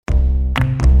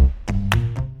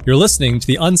You're listening to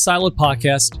the Unsiloed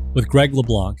podcast with Greg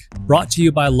LeBlanc, brought to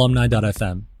you by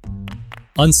alumni.fm.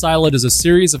 Unsiloed is a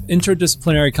series of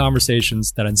interdisciplinary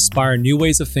conversations that inspire new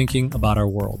ways of thinking about our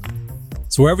world.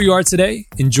 So wherever you are today,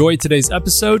 enjoy today's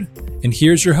episode, and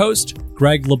here's your host,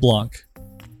 Greg LeBlanc.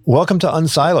 Welcome to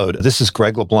Unsiloed. This is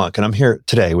Greg LeBlanc, and I'm here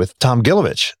today with Tom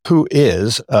Gilovich, who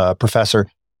is a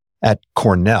professor at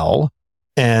Cornell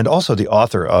and also the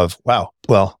author of,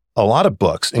 a lot of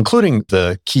books, including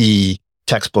the key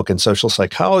textbook in social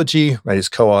psychology, right? He's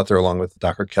co-author along with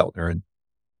Dr. Keltner and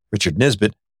Richard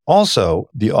Nisbett. Also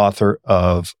the author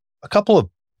of a couple of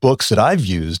books that I've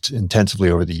used intensively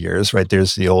over the years, right?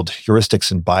 There's the old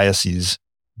Heuristics and Biases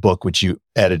book, which you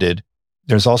edited.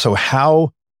 There's also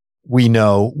How We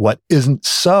Know What Isn't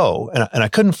So. And I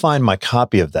couldn't find my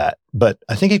copy of that, but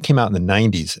I think it came out in the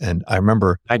 90s. And I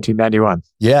remember 1991.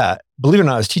 Yeah. Believe it or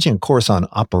not, I was teaching a course on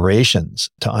operations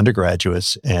to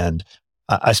undergraduates. And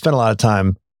I spent a lot of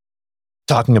time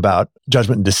talking about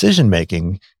judgment and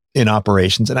decision-making in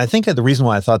operations. And I think the reason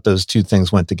why I thought those two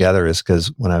things went together is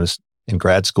because when I was in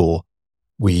grad school,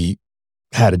 we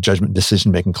had a judgment and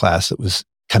decision-making class that was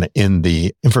kind of in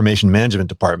the information management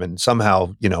department. And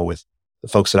somehow, with the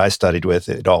folks that I studied with,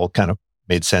 it all kind of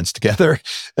made sense together.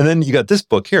 And then you got this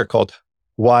book here called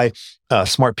Why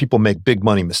Smart People Make Big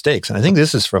Money Mistakes. And I think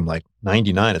this is from like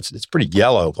 99. It's pretty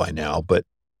yellow by now, but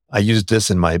I used this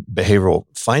in my behavioral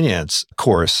finance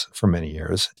course for many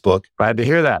years. Book. Glad to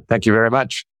hear that. Thank you very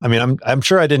much. I mean, I'm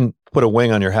sure I didn't put a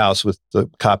wing on your house with the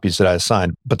copies that I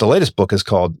assigned, but the latest book is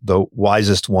called The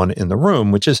Wisest One in the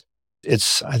Room, which is,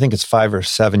 I think it's 5 or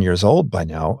 7 years old by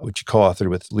now, which you co-authored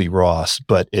with Lee Ross,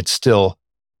 but it's still,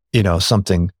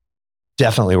 something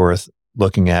definitely worth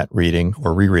looking at, reading,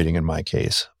 or rereading in my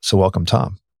case. So welcome,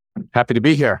 Tom. Happy to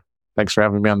be here. Thanks for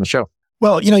having me on the show.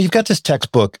 Well, you've got this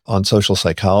textbook on social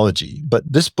psychology, but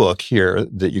this book here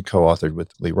that you co-authored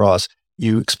with Lee Ross,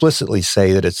 you explicitly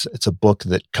say that it's a book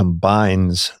that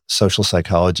combines social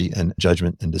psychology and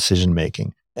judgment and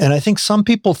decision-making. And I think some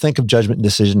people think of judgment and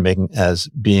decision-making as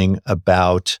being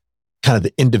about kind of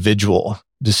the individual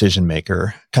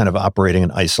decision-maker kind of operating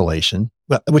in isolation,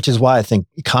 which is why I think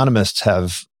economists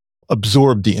have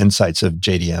absorbed the insights of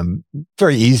JDM.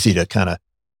 Very easy to kind of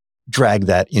drag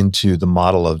that into the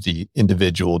model of the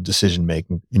individual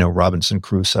decision-making, Robinson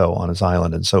Crusoe on his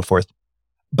island and so forth.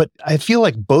 But I feel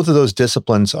like both of those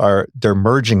disciplines they're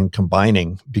merging and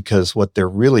combining because what they're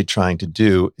really trying to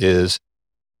do is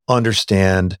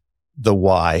understand the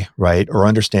why, right? Or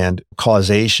understand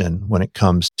causation when it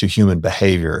comes to human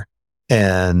behavior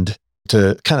and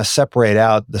to kind of separate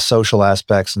out the social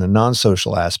aspects and the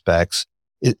non-social aspects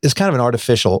is kind of an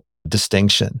artificial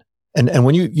distinction. And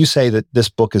when you say that this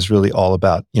book is really all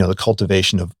about, the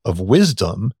cultivation of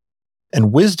wisdom,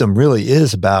 and wisdom really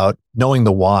is about knowing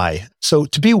the why. So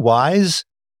to be wise,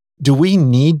 do we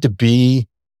need to be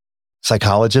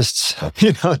psychologists?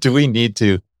 Do we need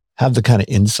to have the kind of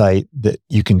insight that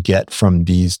you can get from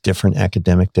these different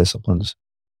academic disciplines?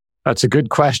 That's a good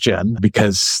question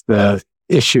because the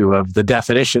issue of the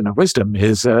definition of wisdom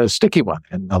is a sticky one,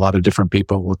 and a lot of different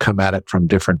people will come at it from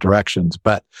different directions.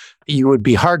 But you would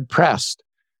be hard-pressed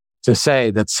to say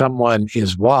that someone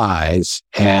is wise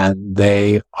and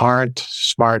they aren't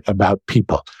smart about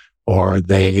people or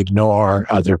they ignore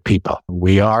other people.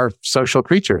 We are social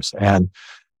creatures, and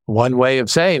one way of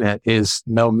saying it is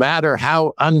no matter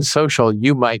how unsocial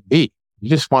you might be, you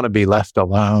just want to be left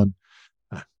alone.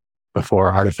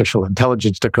 Before artificial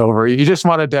intelligence took over, you just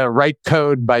wanted to write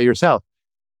code by yourself.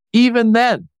 Even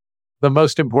then, the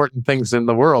most important things in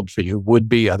the world for you would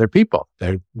be other people.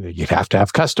 You'd have to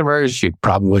have customers. You'd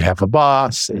probably have a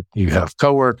boss. You have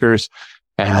coworkers.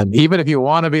 And even if you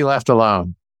want to be left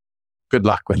alone, good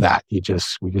luck with that. We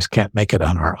just can't make it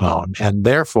on our own. And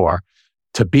therefore,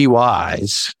 to be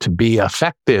wise, to be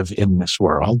effective in this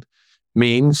world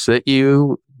means that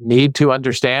you need to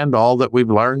understand all that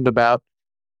we've learned about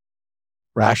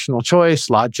rational choice,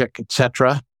 logic,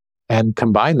 etc., and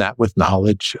combine that with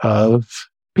knowledge of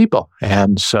people.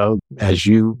 And so, as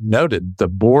you noted, the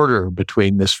border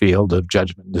between this field of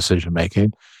judgment and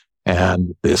decision-making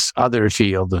and this other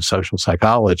field of social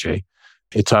psychology,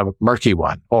 it's a murky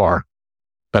one, or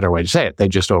better way to say it, they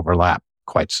just overlap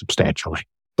quite substantially.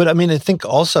 But I think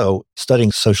also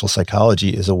studying social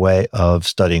psychology is a way of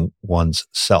studying one's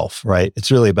self, right?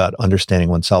 It's really about understanding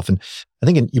oneself. And I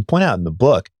think you point out in the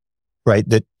book, right,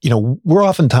 that, we're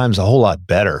oftentimes a whole lot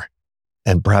better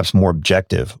and perhaps more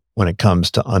objective when it comes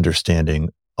to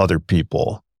understanding other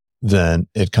people than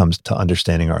it comes to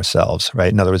understanding ourselves,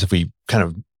 right? In other words, if we kind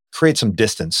of create some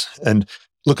distance and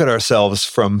look at ourselves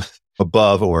from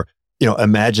above or,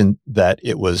 imagine that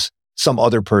it was some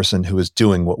other person who is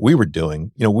doing what we were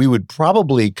doing, we would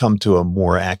probably come to a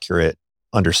more accurate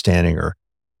understanding or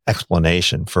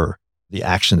explanation for the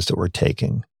actions that we're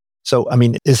taking. So, I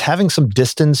mean, is having some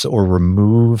distance or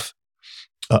remove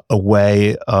a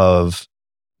way of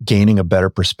gaining a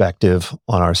better perspective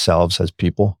on ourselves as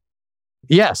people?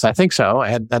 Yes, I think so.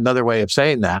 And another way of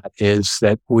saying that is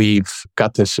that we've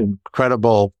got this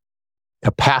incredible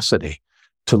capacity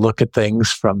to look at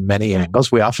things from many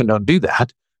angles. We often don't do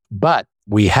that, but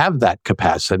we have that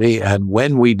capacity. And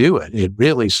when we do it, it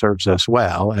really serves us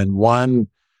well. And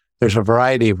there's a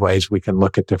variety of ways we can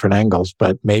look at different angles,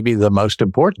 but maybe the most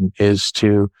important is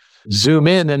to zoom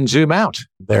in and zoom out.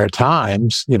 There are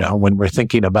times, when we're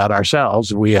thinking about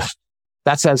ourselves,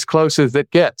 that's as close as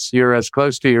it gets. You're as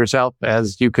close to yourself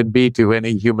as you can be to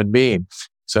any human being.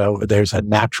 So there's a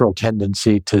natural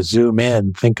tendency to zoom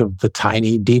in, think of the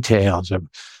tiny details of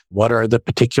what are the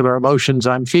particular emotions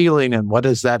I'm feeling and what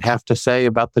does that have to say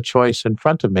about the choice in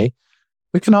front of me.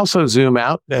 We can also zoom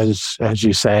out, as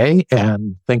you say,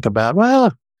 and think about,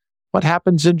 well, what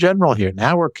happens in general here?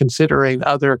 Now we're considering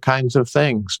other kinds of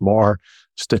things, more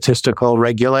statistical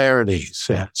regularities.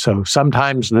 So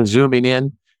sometimes the zooming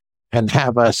in can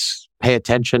have us pay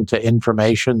attention to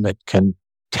information that can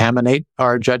contaminate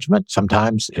our judgment.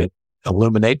 Sometimes it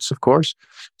illuminates, of course.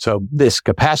 So this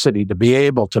capacity to be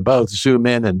able to both zoom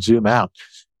in and zoom out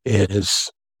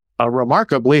is a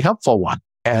remarkably helpful one,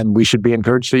 and we should be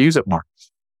encouraged to use it more.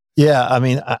 Yeah, I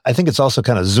mean, I think it's also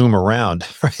kind of zoom around,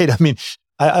 right? I mean,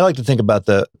 I like to think about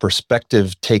the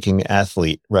perspective-taking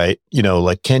athlete, right?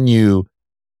 Like, can you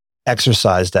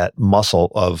exercise that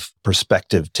muscle of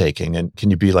perspective taking? And can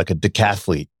you be like a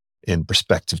decathlete in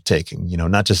perspective taking?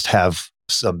 Not just have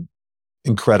some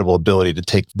incredible ability to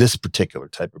take this particular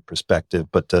type of perspective,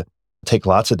 but to take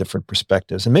lots of different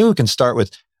perspectives. And maybe we can start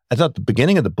with, I thought the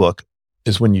beginning of the book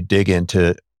is when you dig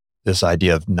into this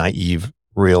idea of naive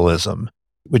realism,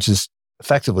 which is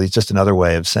effectively just another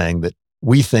way of saying that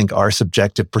we think our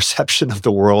subjective perception of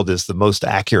the world is the most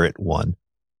accurate one.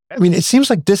 I mean, it seems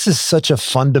like this is such a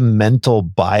fundamental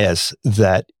bias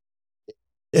that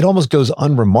it almost goes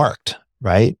unremarked,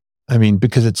 right? I mean,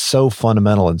 because it's so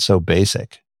fundamental and so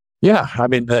basic. Yeah, I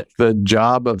mean, the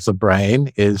job of the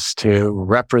brain is to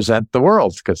represent the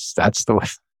world, because that's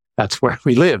where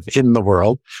we live, in the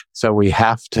world. So we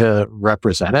have to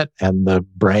represent it, and the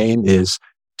brain is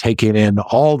taking in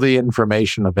all the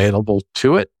information available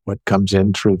to it, what comes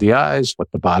in through the eyes,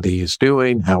 what the body is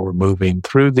doing, how we're moving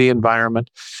through the environment,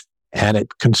 and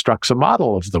it constructs a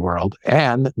model of the world.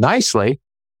 And nicely,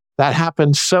 that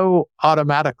happens so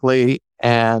automatically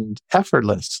and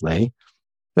effortlessly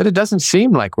that it doesn't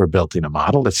seem like we're building a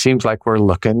model. It seems like we're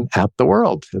looking at the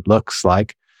world. It looks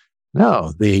like,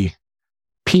 no, the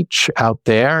peach out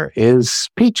there is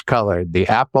peach colored. The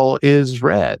apple is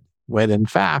red, when in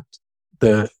fact,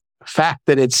 the fact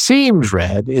that it seems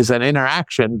red is an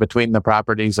interaction between the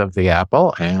properties of the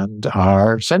apple and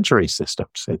our sensory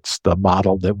systems. It's the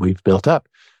model that we've built up,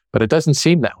 but it doesn't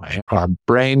seem that way. Our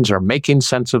brains are making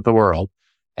sense of the world,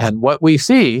 and what we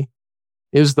see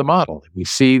is the model. We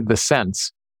see the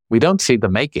sense. We don't see the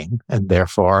making, and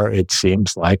therefore it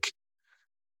seems like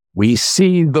we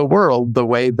see the world the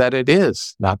way that it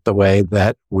is, not the way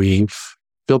that we've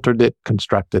filtered it,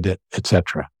 constructed it,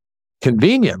 etc.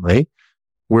 Conveniently,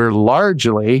 we're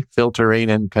largely filtering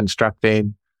and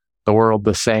constructing the world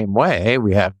the same way.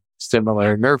 We have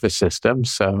similar nervous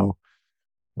systems. So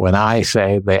when I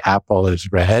say the apple is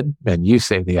red and you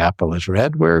say the apple is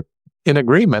red, we're in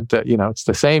agreement that, it's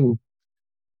the same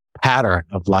pattern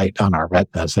of light on our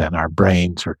retinas, and our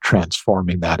brains are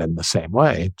transforming that in the same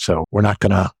way. So we're not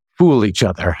going to fool each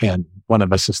other. And one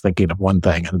of us is thinking of one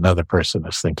thing and another person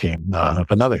is thinking of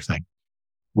another thing,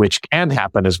 which can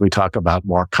happen as we talk about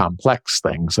more complex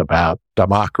things about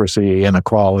democracy,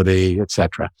 inequality,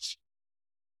 etc.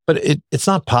 But it's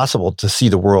not possible to see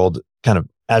the world kind of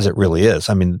as it really is.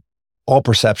 I mean, all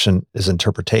perception is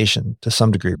interpretation to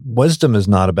some degree. Wisdom is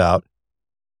not about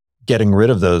getting rid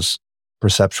of those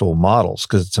perceptual models,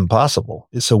 because it's impossible.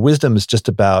 So wisdom is just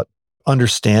about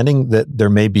understanding that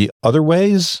there may be other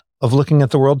ways of looking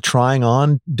at the world, trying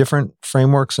on different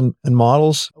frameworks and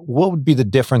models. What would be the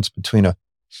difference between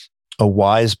a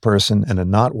wise person and a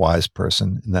not wise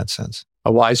person in that sense?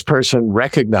 A wise person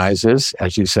recognizes,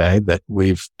 as you say, that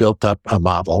we've built up a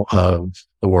model of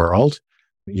the world.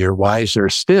 You're wiser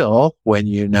still when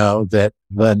you know that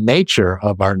the nature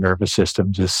of our nervous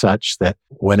systems is such that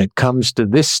when it comes to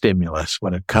this stimulus,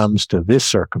 when it comes to this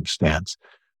circumstance,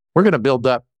 we're going to build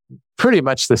up pretty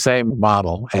much the same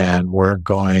model, and we're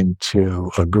going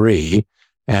to agree.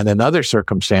 And in other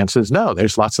circumstances, no,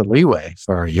 there's lots of leeway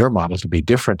for your model to be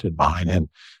different than mine. And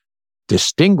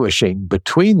distinguishing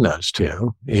between those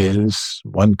two is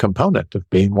one component of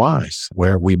being wise,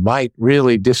 where we might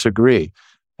really disagree.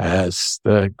 As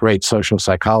the great social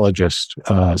psychologist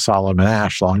Solomon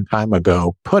Asch, a long time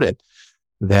ago, put it,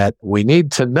 that we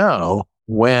need to know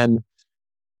when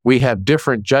we have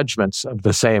different judgments of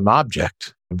the same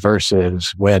object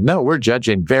versus when, no, we're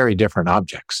judging very different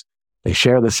objects. They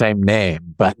share the same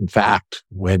name, but in fact,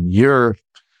 when you're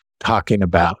talking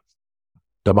about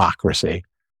democracy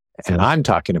and I'm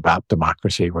talking about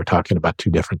democracy, we're talking about two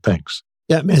different things.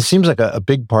 Yeah, I mean, it seems like a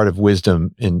big part of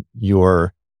wisdom in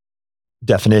your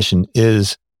definition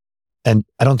is, and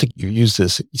I don't think you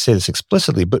say this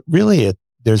explicitly, but really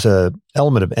there's a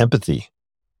element of empathy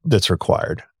that's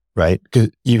required, right? Because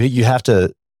you have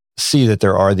to see that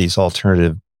there are these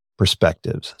alternative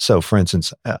perspectives. So for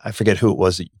instance, I forget who it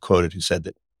was that you quoted who said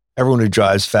that everyone who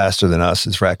drives faster than us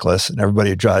is reckless and everybody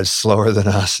who drives slower than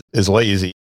us is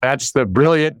lazy. That's the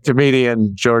brilliant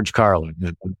comedian George Carlin.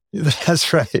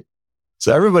 That's right.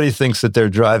 So everybody thinks that they're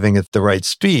driving at the right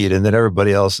speed and that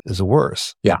everybody else is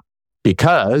worse. Yeah.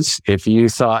 Because if you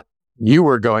thought you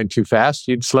were going too fast,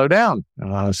 you'd slow down.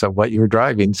 So what you're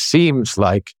driving seems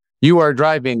like you are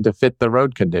driving to fit the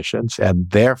road conditions. And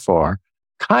therefore,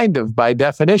 kind of by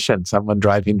definition, someone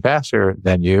driving faster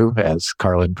than you, as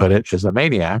Carlin put it, is a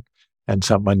maniac. And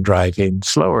someone driving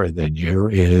slower than you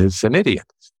is an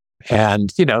idiot.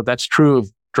 And, that's true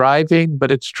of driving,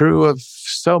 but it's true of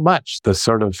so much. The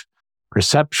sort of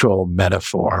perceptual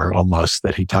metaphor almost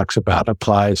that he talks about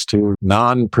applies to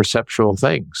non-perceptual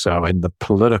things. So in the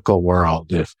political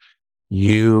world, if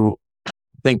you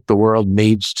think the world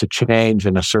needs to change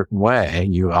in a certain way,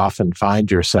 you often find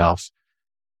yourself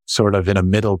sort of in a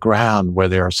middle ground where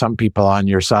there are some people on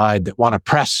your side that want to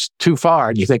press too far.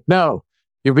 And you think, no,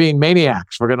 you're being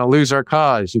maniacs. We're going to lose our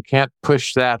cause. You can't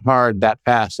push that hard, that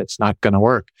fast. It's not going to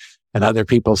work. And other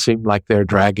people seem like they're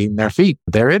dragging their feet.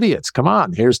 They're idiots. Come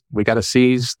on, we got to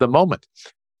seize the moment.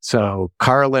 So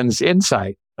Carlin's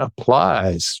insight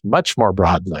applies much more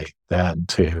broadly than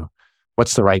to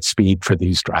what's the right speed for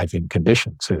these driving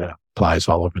conditions. It applies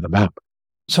all over the map.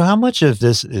 So how much of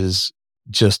this is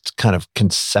just kind of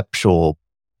conceptual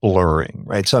blurring,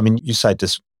 right? So, I mean, you cite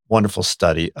this wonderful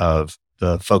study of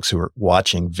the folks who are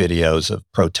watching videos of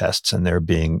protests and they're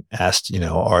being asked,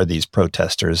 are these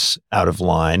protesters out of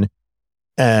line?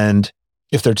 And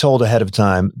if they're told ahead of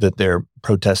time that they're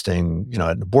protesting, at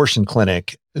an abortion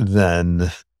clinic,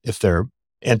 then if they're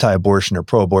anti-abortion or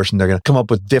pro-abortion, they're going to come up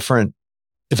with different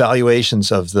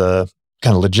evaluations of the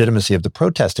kind of legitimacy of the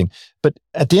protesting. But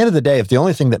at the end of the day, if the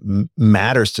only thing that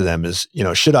matters to them is,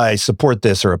 should I support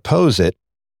this or oppose it,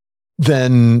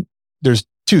 then there's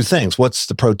two things. What's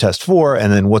the protest for?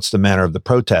 And then what's the manner of the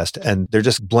protest? And they're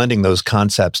just blending those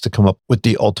concepts to come up with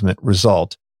the ultimate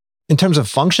result. In terms of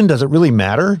function, does it really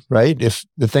matter, right? If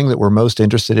the thing that we're most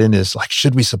interested in is like,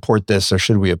 should we support this or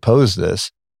should we oppose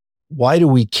this? Why do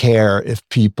we care if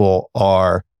people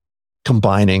are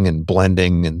combining and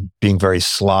blending and being very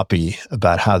sloppy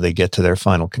about how they get to their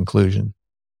final conclusion?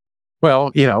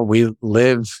 Well, we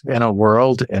live in a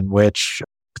world in which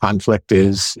conflict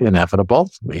is inevitable.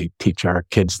 We teach our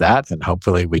kids that, and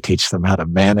hopefully we teach them how to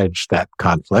manage that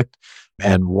conflict.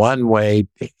 And one way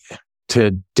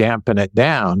to dampen it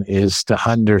down is to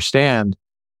understand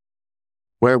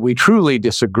where we truly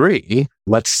disagree.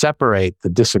 Let's separate the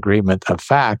disagreement of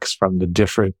facts from the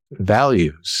different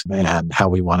values and how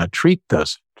we want to treat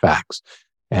those facts.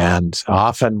 And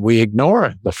often we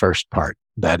ignore the first part.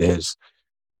 That is,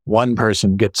 one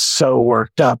person gets so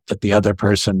worked up that the other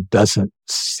person doesn't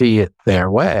see it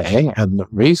their way. And the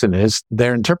reason is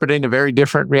they're interpreting a very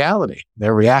different reality.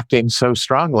 They're reacting so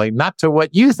strongly, not to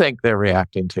what you think they're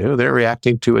reacting to. They're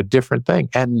reacting to a different thing.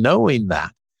 And knowing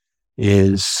that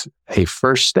is a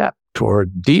first step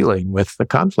toward dealing with the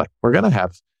conflict. We're going to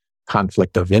have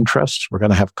conflict of interests. We're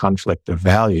going to have conflict of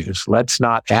values. Let's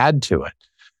not add to it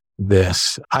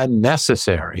this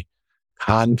unnecessary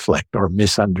conflict or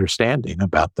misunderstanding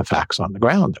about the facts on the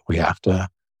ground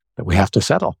that we have to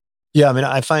settle. Yeah, I mean,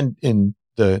 I find in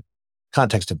the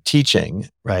context of teaching,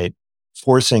 right,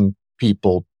 forcing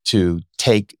people to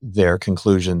take their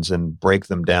conclusions and break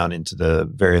them down into the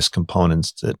various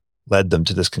components that led them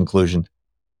to this conclusion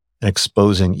and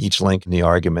exposing each link in the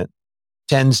argument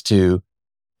tends to,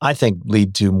 I think,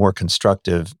 lead to more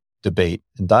constructive debate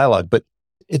and dialogue. But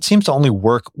it seems to only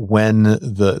work when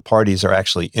the parties are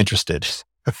actually interested,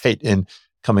 right, in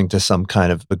coming to some kind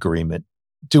of agreement.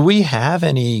 Do we have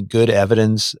any good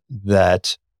evidence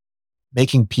that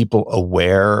making people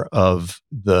aware of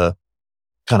the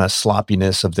kind of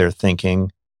sloppiness of their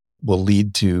thinking will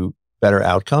lead to better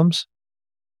outcomes?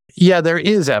 Yeah, there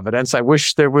is evidence. I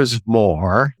wish there was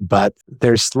more, but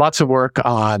there's lots of work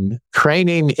on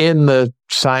training in the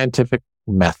scientific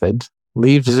method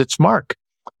leaves its mark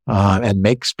and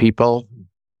makes people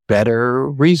better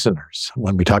reasoners.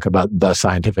 When we talk about the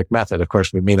scientific method, of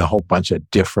course, we mean a whole bunch of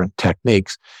different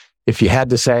techniques. If you had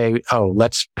to say, oh,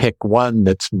 let's pick one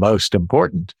that's most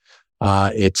important,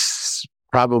 it's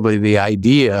probably the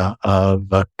idea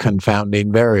of a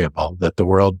confounding variable, that the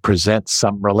world presents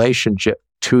some relationship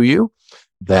to you,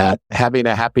 that having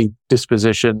a happy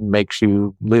disposition makes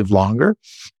you live longer.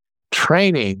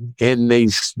 Training in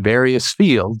these various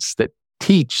fields that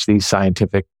teach these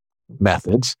scientific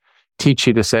methods teach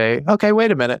you to say, okay,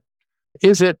 wait a minute.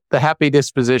 Is it the happy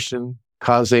disposition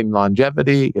causing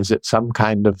longevity? Is it some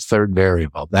kind of third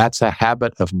variable? That's a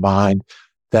habit of mind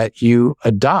that you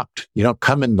adopt. You don't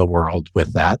come in the world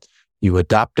with that. You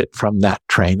adopt it from that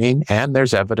training. And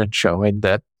there's evidence showing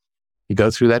that you go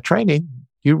through that training,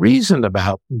 you reason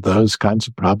about those kinds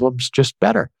of problems just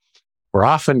better. We're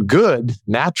often good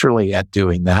naturally at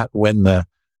doing that when the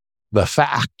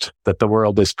fact that the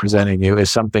world is presenting you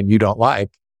is something you don't like.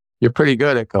 You're pretty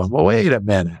good at going, well, wait a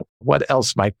minute, what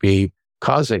else might be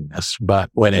causing this? But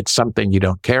when it's something you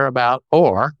don't care about,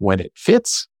 or when it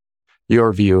fits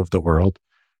your view of the world,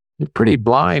 you're pretty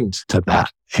blind to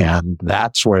that. And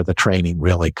that's where the training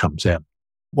really comes in.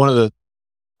 One of the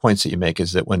points that you make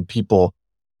is that when people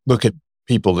look at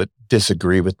people that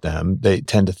disagree with them, they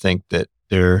tend to think that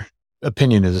their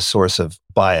opinion is a source of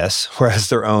bias, whereas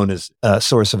their own is a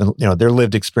source of, their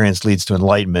lived experience leads to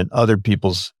enlightenment. Other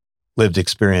people's lived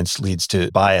experience leads to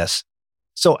bias.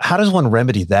 So how does one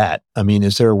remedy that? I mean,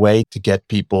 is there a way to get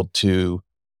people to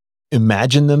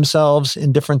imagine themselves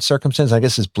in different circumstances? I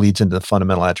guess this bleeds into the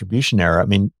fundamental attribution error. I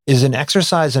mean, is an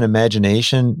exercise in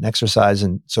imagination, an exercise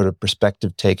in sort of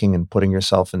perspective taking and putting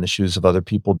yourself in the shoes of other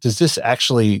people, does this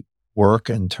actually work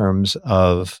in terms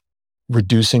of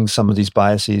reducing some of these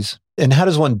biases? And how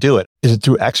does one do it? Is it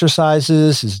through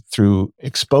exercises? Is it through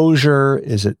exposure?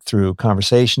 Is it through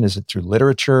conversation? Is it through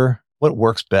literature? What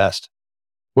works best?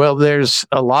 Well, there's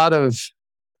a lot of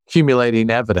accumulating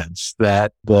evidence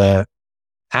that the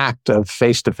act of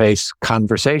face-to-face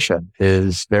conversation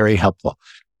is very helpful.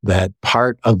 That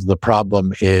part of the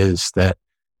problem is that,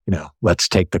 let's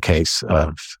take the case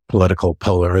of political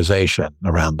polarization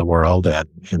around the world and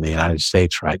in the United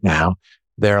States right now.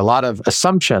 There are a lot of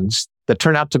assumptions that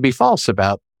turn out to be false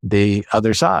about the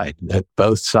other side, that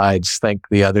both sides think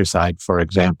the other side, for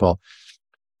example,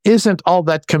 isn't all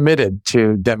that committed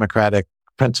to democratic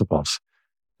principles.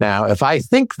 Now, if I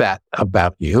think that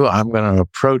about you, I'm going to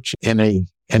approach any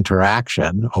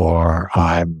interaction, or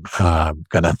I'm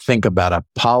going to think about a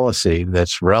policy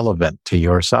that's relevant to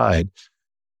your side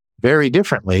very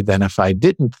differently than if I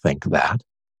didn't think that.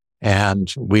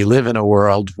 And we live in a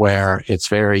world where it's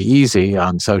very easy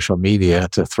on social media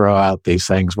to throw out these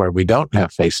things where we don't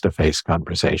have face-to-face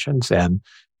conversations. And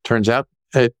turns out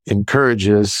it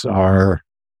encourages our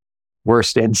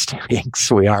worst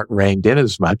instincts. We aren't reined in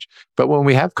as much. But when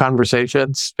we have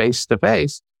conversations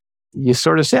face-to-face, you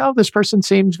sort of say, oh, this person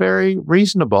seems very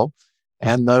reasonable.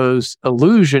 And those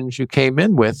illusions you came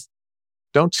in with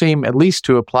don't seem at least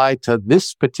to apply to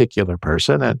this particular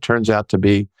person. And it turns out to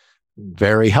be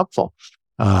very helpful.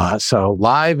 So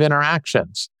live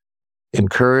interactions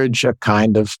encourage a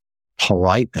kind of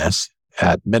politeness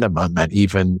at minimum, and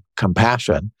even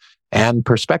compassion and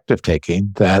perspective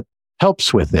taking that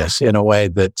helps with this in a way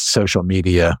that social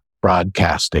media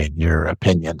broadcasting your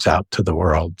opinions out to the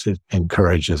world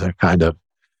encourages a kind of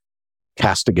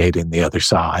castigating the other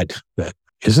side that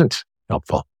isn't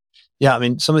helpful. Yeah, I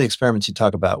mean, some of the experiments you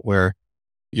talk about where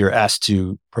you're asked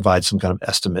to provide some kind of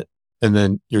estimate, and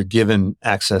then you're given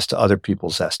access to other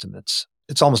people's estimates.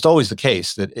 It's almost always the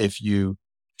case that if you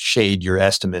shade your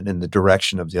estimate in the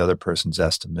direction of the other person's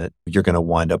estimate, you're going to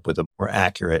wind up with a more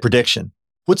accurate prediction.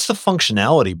 What's the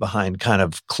functionality behind kind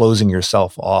of closing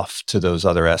yourself off to those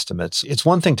other estimates? It's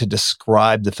one thing to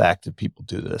describe the fact that people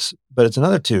do this, but it's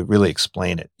another to really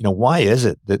explain it. Why is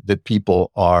it that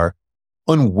people are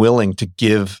unwilling to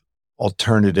give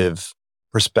alternative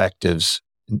perspectives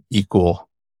an equal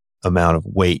amount of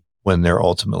weight when they're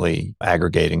ultimately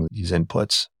aggregating these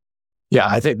inputs? Yeah,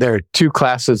 I think there are two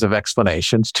classes of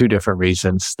explanations, two different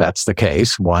reasons that's the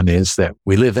case. One is that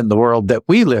we live in the world that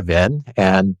we live in,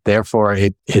 and therefore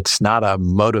it's not a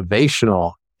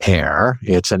motivational error,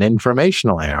 it's an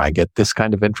informational error. I get this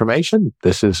kind of information.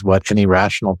 This is what any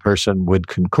rational person would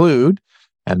conclude,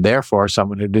 and therefore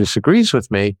someone who disagrees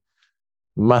with me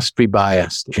must be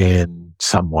biased in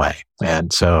some way.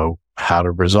 And so how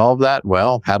to resolve that?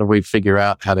 Well, how do we figure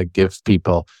out how to give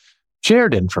people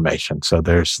shared information so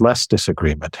there's less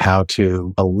disagreement, how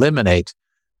to eliminate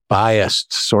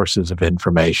biased sources of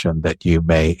information that you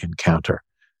may encounter.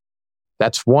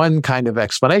 That's one kind of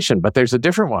explanation, but there's a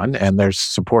different one, and there's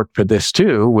support for this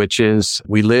too, which is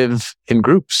we live in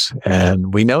groups,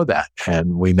 and we know that.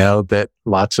 And we know that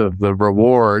lots of the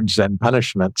rewards and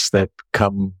punishments that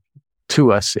come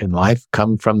to us in life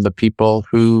come from the people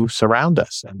who surround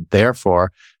us. And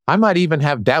therefore, I might even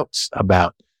have doubts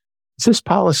about, is this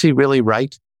policy really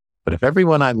right? But if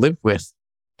everyone I live with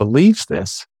believes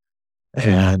this,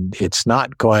 and it's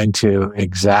not going to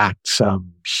exact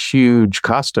some huge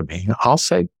cost to me, I'll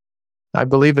say, I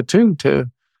believe it too,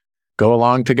 to go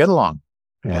along to get along.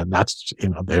 And that's,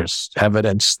 there's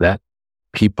evidence that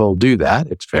people do that.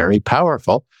 It's very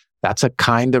powerful. That's a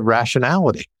kind of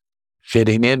rationality,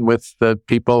 fitting in with the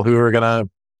people who are going to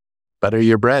butter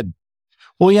your bread.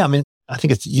 Well, yeah, I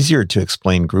think it's easier to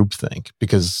explain groupthink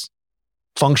because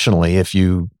functionally, if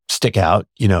you stick out,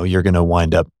 you're going to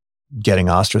wind up getting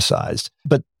ostracized.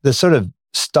 But the sort of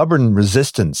stubborn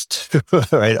resistance to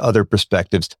other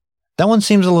perspectives, that one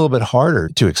seems a little bit harder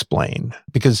to explain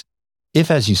because if,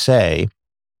 as you say,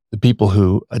 the people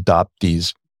who adopt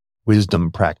these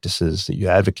wisdom practices that you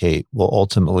advocate will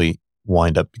ultimately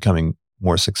wind up becoming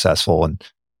more successful and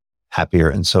happier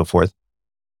and so forth,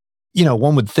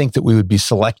 one would think that we would be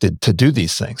selected to do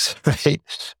these things, right?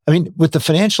 With the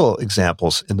financial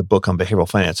examples in the book on behavioral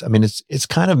finance, it's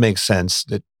kind of makes sense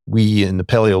that we in the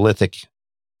Paleolithic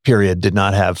period did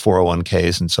not have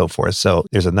 401ks and so forth. So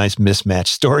there's a nice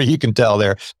mismatched story you can tell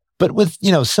there. But with,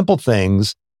 simple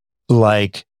things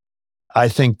like, I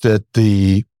think that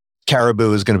the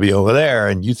caribou is going to be over there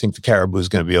and you think the caribou is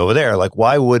going to be over there. Like,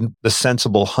 why wouldn't the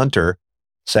sensible hunter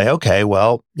say, okay,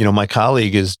 well, my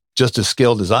colleague is just as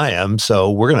skilled as I am,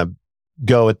 so we're going to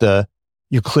go at the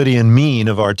Euclidean mean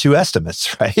of our two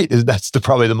estimates, right? That's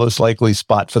probably the most likely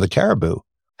spot for the caribou.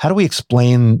 How do we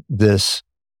explain this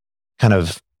kind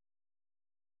of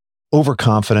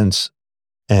overconfidence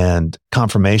and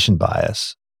confirmation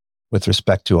bias with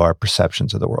respect to our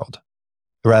perceptions of the world,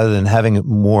 rather than having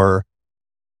more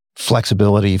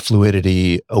flexibility,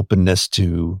 fluidity, openness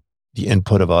to the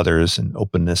input of others and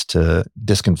openness to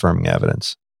disconfirming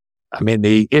evidence?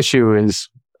 The issue is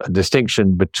a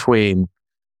distinction between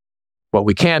what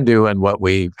we can do and what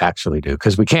we actually do,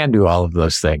 because we can do all of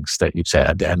those things that you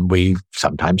said, and we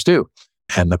sometimes do.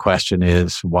 And the question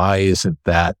is, why isn't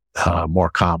that more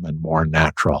common, more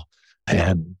natural?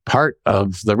 And part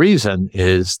of the reason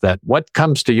is that what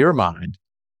comes to your mind,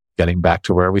 getting back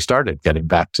to where we started, getting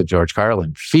back to George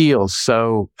Carlin, feels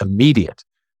so immediate,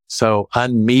 so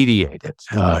unmediated,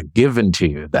 given to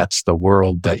you. That's the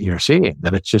world that you're seeing,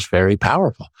 that it's just very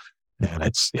powerful. And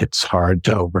it's hard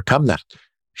to overcome that.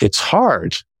 It's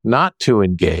hard not to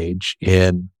engage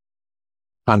in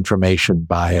confirmation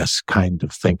bias kind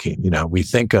of thinking. We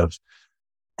think of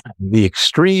the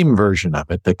extreme version of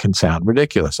it that can sound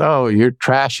ridiculous. Oh, you're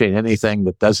trashing anything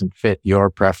that doesn't fit your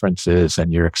preferences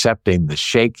and you're accepting the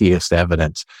shakiest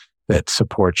evidence that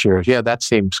supports yours. Yeah, that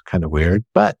seems kind of weird.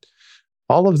 But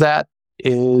all of that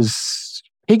is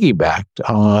piggybacked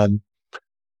on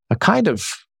a kind of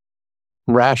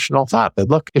rational thought that,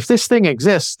 look, if this thing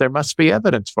exists, there must be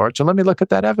evidence for it. So let me look at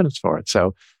that evidence for it.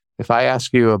 So if I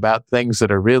ask you about things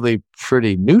that are really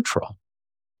pretty neutral,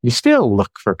 you still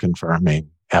look for confirming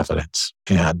evidence.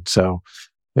 And so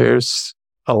there's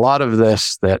a lot of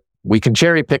this that we can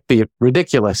cherry pick the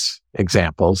ridiculous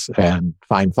examples and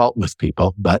find fault with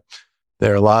people, but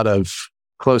there are a lot of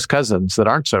close cousins that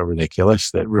aren't so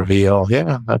ridiculous that reveal,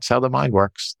 yeah, that's how the mind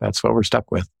works. That's what we're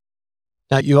stuck with.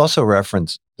 Now, you also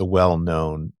reference the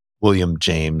well-known William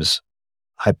James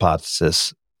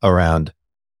hypothesis around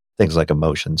things like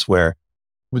emotions, where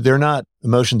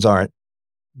emotions aren't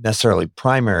necessarily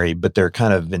primary, but they're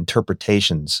kind of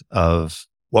interpretations of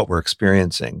what we're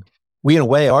experiencing. We, in a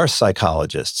way, are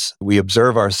psychologists. We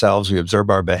observe ourselves, we observe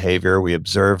our behavior, we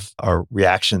observe our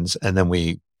reactions, and then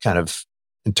we kind of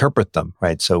interpret them,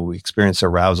 right? So we experience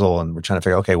arousal and we're trying to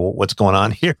figure, okay, well, what's going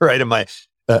on here, right? Am I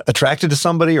attracted to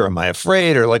somebody, or am I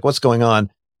afraid, or like what's going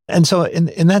on? And so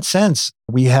in that sense,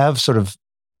 we have sort of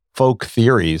folk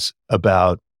theories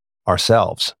about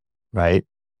ourselves, right?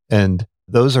 And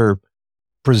those are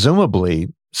presumably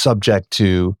subject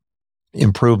to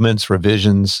improvements,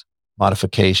 revisions,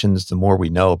 modifications, the more we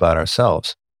know about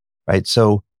ourselves, right?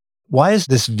 So why is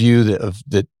this view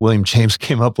that William James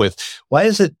came up with, why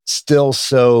is it still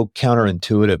so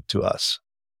counterintuitive to us?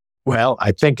 Well,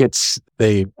 I think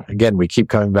again, we keep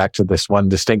coming back to this one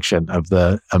distinction of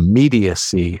the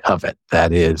immediacy of it.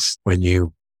 That is, when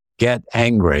you get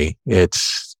angry,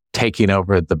 it's taking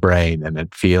over the brain and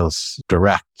it feels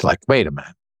direct. Like, wait a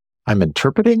minute, I'm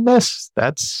interpreting this.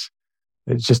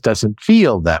 It just doesn't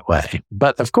feel that way.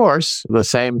 But of course, the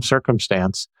same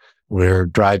circumstance, we're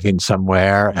driving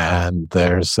somewhere and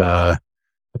there's a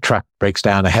truck breaks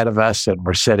down ahead of us and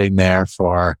we're sitting there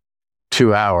for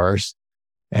 2 hours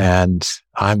and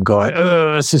I'm going,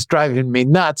 oh, this is driving me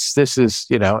nuts. This is,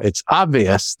 it's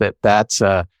obvious that that's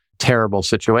a terrible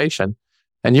situation.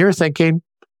 And you're thinking,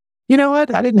 you know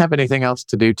what? I didn't have anything else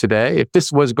to do today. If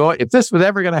this was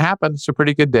ever going to happen, it's a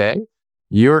pretty good day.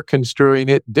 You're construing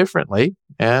it differently.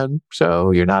 And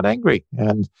so you're not angry.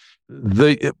 And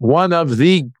one of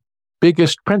the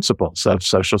biggest principles of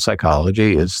social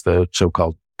psychology is the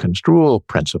so-called construal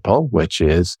principle, which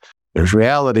is there's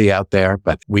reality out there,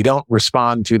 but we don't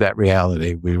respond to that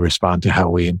reality. We respond to how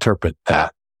we interpret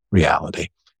that reality.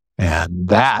 And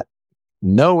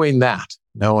knowing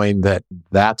that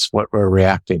that's what we're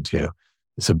reacting to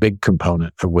is a big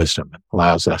component of wisdom. It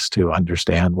allows us to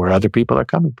understand where other people are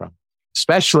coming from,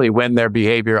 especially when their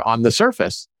behavior on the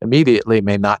surface immediately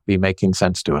may not be making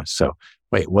sense to us. So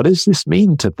wait, what does this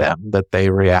mean to them that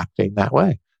they're reacting that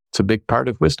way? It's a big part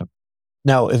of wisdom.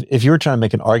 Now, if you were trying to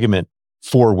make an argument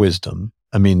for wisdom,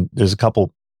 I mean, there's a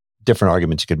couple different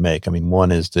arguments you could make. I mean,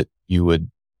 one is that you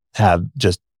would have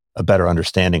just a better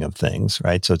understanding of things,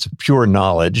 right? So it's a pure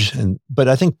knowledge. But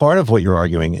I think part of what you're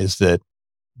arguing is that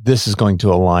this is going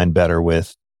to align better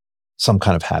with some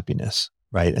kind of happiness,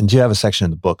 right? And you have a section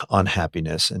in the book on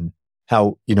happiness and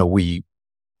how, we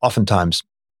oftentimes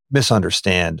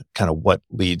misunderstand kind of what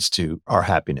leads to our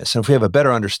happiness. And if we have a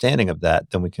better understanding of that,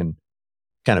 then we can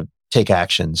kind of take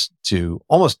actions to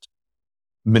almost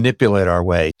manipulate our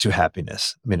way to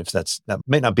happiness. I mean, that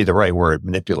may not be the right word,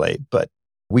 manipulate, but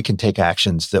we can take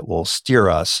actions that will steer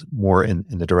us more in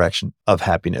the direction of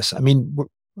happiness. I mean,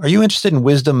 are you interested in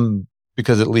wisdom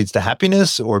because it leads to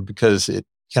happiness or because it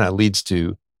kind of leads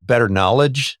to better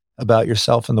knowledge about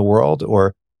yourself and the world?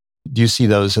 Or do you see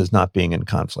those as not being in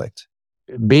conflict?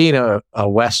 Being a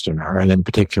Westerner, and in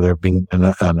particular being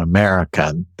an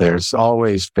American, there's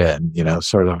always been,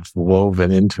 sort of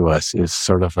woven into us is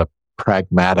sort of a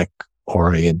pragmatic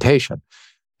orientation.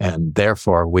 And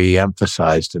therefore, we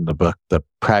emphasized in the book the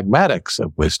pragmatics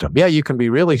of wisdom. Yeah, you can be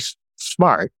really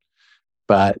smart,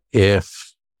 but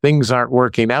if things aren't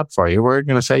working out for you, we're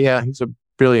going to say, yeah, he's a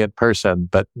brilliant person,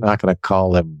 but not going to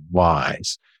call him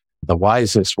wise. The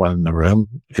wisest one in the room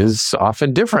is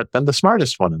often different than the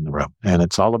smartest one in the room. And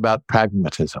it's all about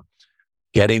pragmatism,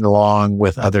 getting along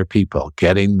with other people,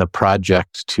 getting the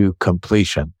project to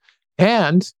completion,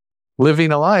 and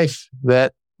living a life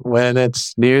that when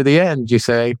it's near the end, you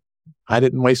say, I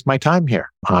didn't waste my time here.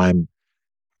 I'm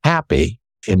happy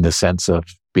in the sense of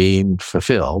being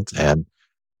fulfilled. And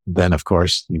then, of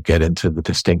course, you get into the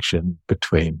distinction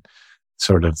between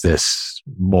sort of this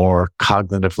more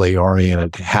cognitively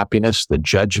oriented happiness, the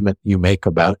judgment you make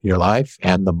about your life,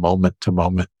 and the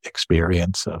moment-to-moment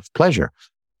experience of pleasure.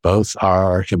 Both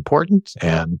are important,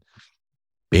 and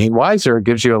being wiser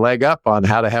gives you a leg up on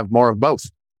how to have more of both.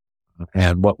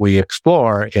 And what we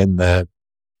explore in the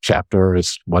chapter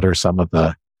is what are some of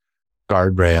the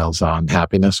guardrails on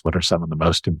happiness? What are some of the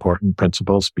most important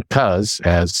principles? Because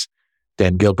as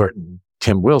Dan Gilbert and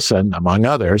Tim Wilson, among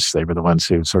others, they were the ones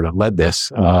who sort of led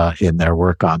this in their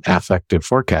work on affective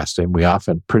forecasting. We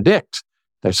often predict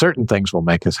that certain things will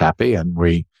make us happy, and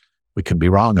we can be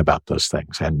wrong about those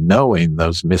things. And knowing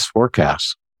those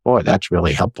misforecasts, boy, that's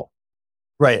really helpful.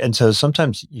 Right. And so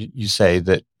sometimes you say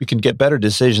that we can get better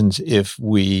decisions if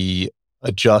we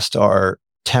adjust our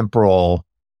temporal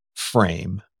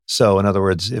frame. So in other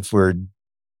words, if we're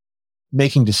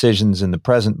making decisions in the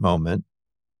present moment,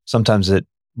 sometimes it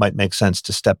might make sense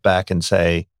to step back and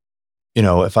say,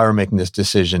 if I were making this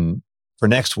decision for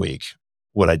next week,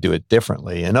 would I do it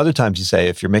differently? And other times you say,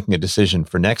 if you're making a decision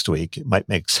for next week, it might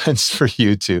make sense for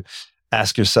you to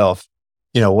ask yourself,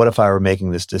 what if I were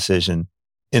making this decision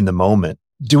in the moment?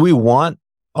 Do we want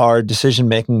our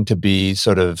decision-making to be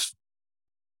sort of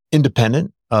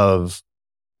independent of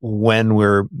when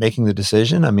we're making the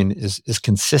decision? I mean, is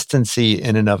consistency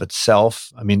in and of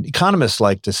itself? I mean, economists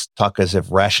like to talk as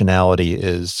if rationality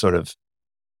is sort of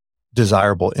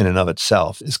desirable in and of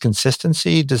itself. Is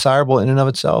consistency desirable in and of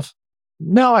itself?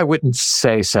 No, I wouldn't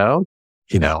say so.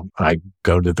 I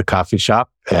go to the coffee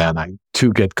shop and I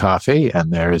get coffee,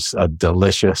 and there's a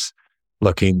delicious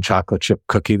looking chocolate chip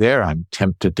cookie there. I'm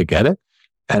tempted to get it.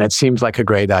 And it seems like a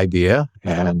great idea.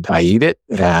 And I eat it.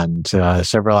 And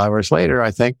several hours later, I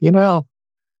think,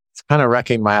 it's kind of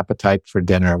wrecking my appetite for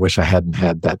dinner. I wish I hadn't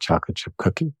had that chocolate chip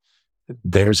cookie.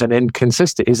 There's an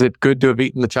inconsistency. Is it good to have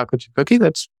eaten the chocolate chip cookie?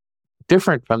 That's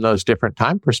different from those different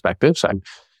time perspectives.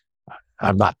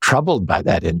 I'm not troubled by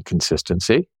that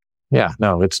inconsistency. Yeah,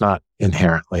 no, it's not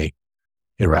inherently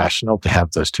irrational to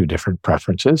have those two different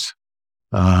preferences.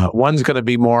 One's going to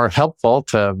be more helpful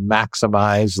to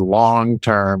maximize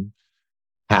long-term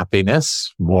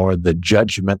happiness, more the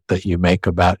judgment that you make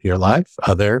about your life.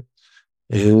 Other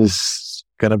is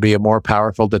going to be a more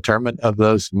powerful determinant of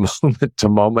those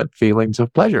moment-to-moment feelings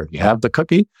of pleasure. You have the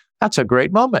cookie, that's a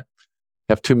great moment.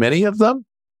 Have too many of them,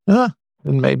 then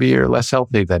maybe you're less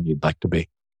healthy than you'd like to be.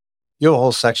 You have a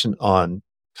whole section on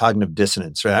cognitive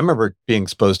dissonance, right? I remember being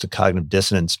exposed to cognitive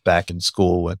dissonance back in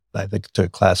school. I think I took a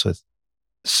class with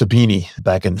Sabini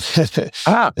back in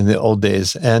in the old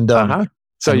days. And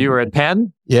So you were at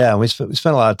Penn? Yeah, we spent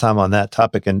a lot of time on that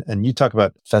topic. And you talk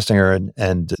about Festinger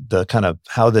and the kind of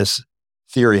how this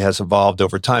theory has evolved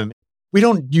over time. We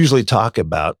don't usually talk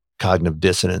about cognitive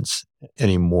dissonance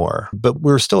anymore, but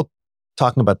we're still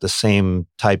talking about the same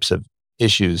types of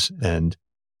issues and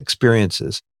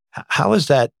experiences. How has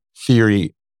that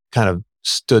theory kind of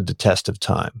stood the test of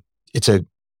time? It's a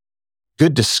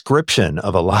good description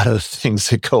of a lot of the things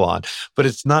that go on, but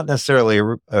it's not necessarily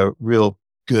a real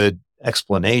good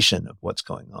explanation of what's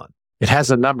going on. It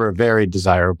has a number of very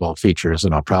desirable features,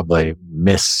 and I'll probably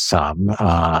miss some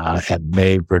and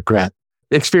may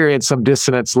experience some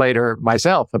dissonance later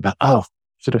myself about,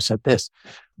 should have said this.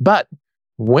 But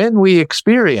when we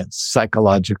experience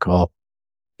psychological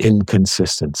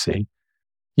inconsistency,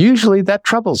 usually that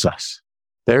troubles us.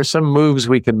 There's some moves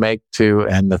we can make to,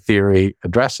 and the theory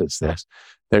addresses this,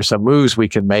 there's some moves we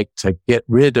can make to get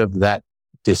rid of that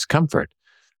discomfort.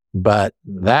 But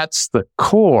that's the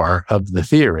core of the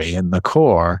theory, and the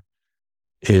core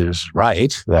is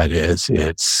right. That is,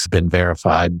 it's been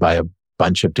verified by a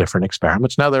bunch of different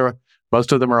experiments. Now,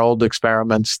 most of them are old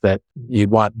experiments that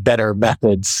you'd want better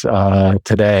methods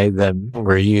today than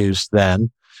were used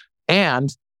then.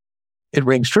 And it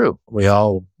rings true. We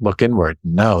all look inward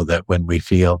and know that when we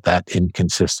feel that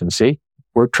inconsistency,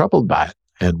 we're troubled by it,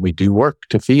 and we do work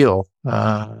to feel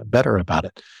better about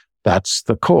it. That's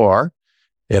the core.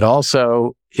 It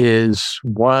also is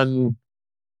one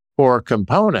core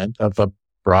component of a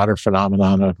broader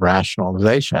phenomenon of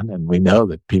rationalization. And we know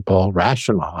that people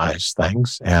rationalize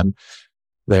things, and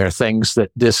there are things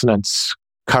that dissonance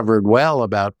covered well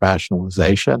about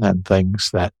rationalization and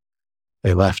things that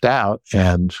they left out.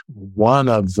 And one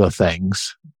of the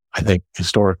things, I think,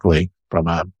 historically, from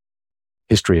a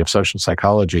history of social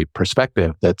psychology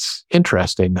perspective, that's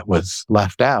interesting that was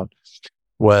left out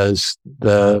was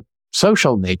the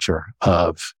social nature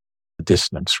of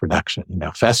dissonance reduction.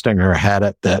 Festinger had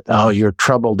it that, you're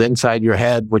troubled inside your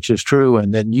head, which is true.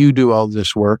 And then you do all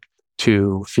this work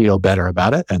to feel better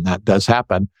about it. And that does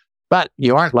happen, but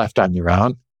you aren't left on your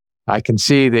own. I can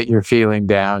see that you're feeling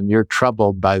down. You're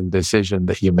troubled by the decision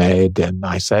that you made. And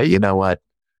I say, you know what?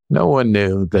 No one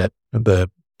knew that the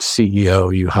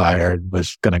CEO you hired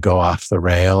was going to go off the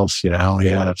rails. He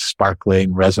had a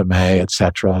sparkling resume,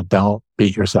 etc. Don't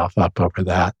beat yourself up over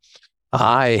that.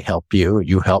 I help you.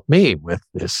 You help me with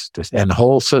this, and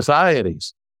whole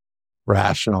societies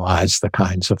rationalize the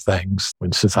kinds of things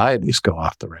when societies go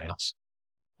off the rails.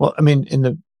 Well, I mean, in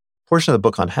the portion of the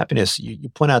book on happiness, you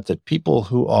point out that people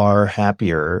who are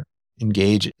happier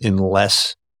engage in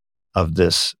less of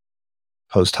this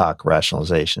post hoc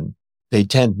rationalization. They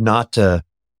tend not to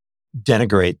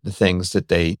denigrate the things that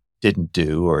they didn't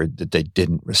do or that they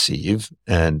didn't receive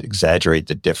and exaggerate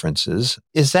the differences.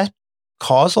 Is that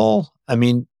causal? I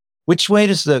mean, which way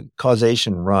does the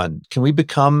causation run? Can we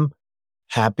become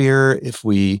happier if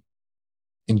we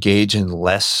engage in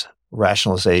less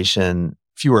rationalization,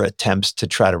 fewer attempts to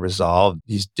try to resolve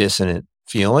these dissonant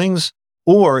feelings?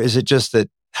 Or is it just that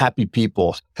happy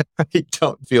people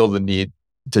don't feel the need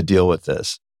to deal with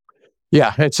this?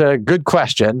 Yeah, it's a good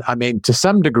question. I mean, to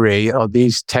some degree,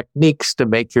 these techniques to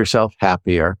make yourself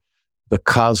happier, the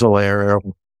causal area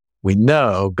we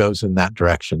know goes in that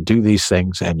direction. Do these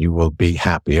things and you will be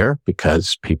happier,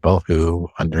 because people who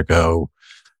undergo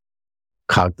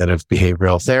cognitive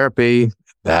behavioral therapy,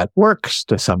 that works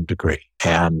to some degree.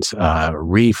 And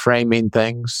reframing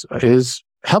things is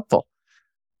helpful.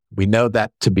 We know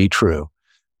that to be true.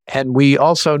 And we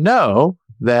also know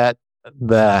that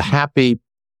the happiest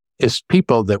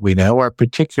people that we know are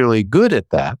particularly good at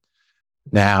that.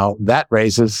 Now, that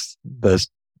raises the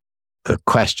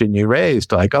question you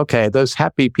raised, like, okay, those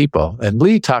happy people. And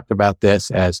Lee talked about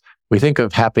this as we think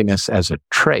of happiness as a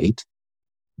trait,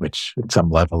 which at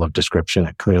some level of description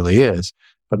it clearly is.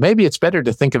 But maybe it's better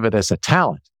to think of it as a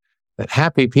talent, that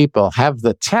happy people have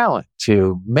the talent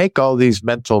to make all these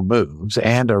mental moves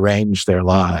and arrange their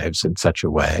lives in such a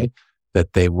way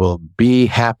that they will be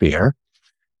happier.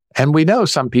 And we know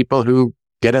some people who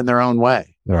get in their own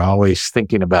way. They're always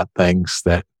thinking about things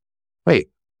that wait,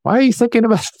 why are you thinking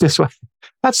about it this way?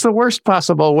 That's the worst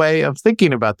possible way of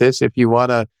thinking about this if you want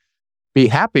to be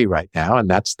happy right now. And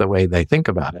that's the way they think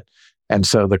about it. And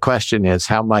so the question is,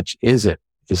 how much is it?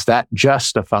 Is that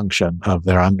just a function of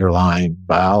their underlying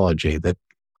biology, that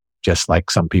just like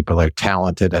some people are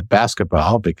talented at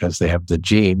basketball because they have the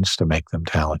genes to make them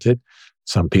talented,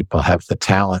 some people have the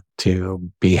talent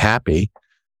to be happy,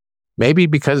 maybe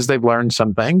because they've learned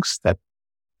some things that,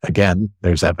 again,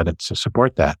 there's evidence to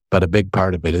support that. But a big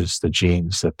part of it is the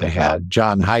genes that they had.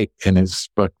 John Haidt, in his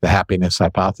book, The Happiness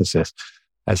Hypothesis,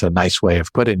 has a nice way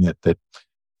of putting it, that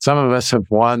some of us have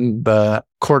won the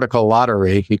cortical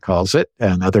lottery, he calls it,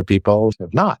 and other people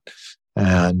have not.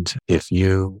 And if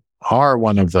you are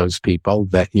one of those people,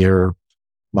 that your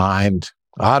mind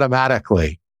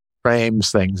automatically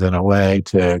frames things in a way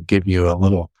to give you a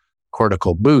little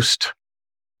cortical boost,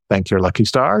 thank your lucky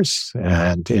stars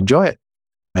and enjoy it.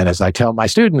 And as I tell my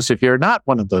students, if you're not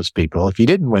one of those people, if you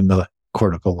didn't win the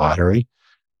cortical lottery,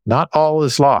 not all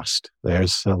is lost.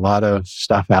 There's a lot of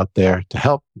stuff out there to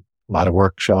help, a lot of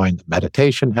work showing that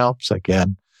meditation helps.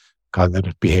 Again,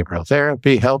 cognitive behavioral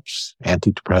therapy helps,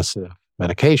 antidepressive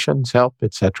medications help,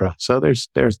 etc. So there's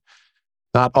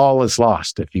not all is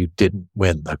lost if you didn't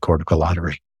win the cortical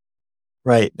lottery.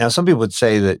 Right. Now, some people would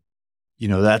say that,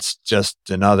 that's just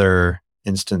another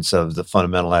instance of the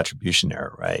fundamental attribution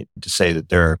error, right? To say that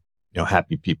there are,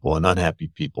 happy people and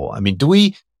unhappy people. I mean, do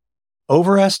we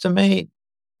overestimate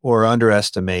or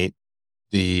underestimate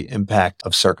the impact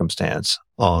of circumstance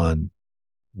on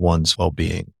one's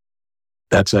well-being?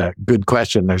 That's a good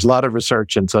question. There's a lot of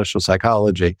research in social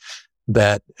psychology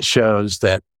that shows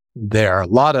that there are a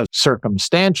lot of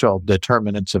circumstantial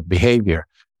determinants of behavior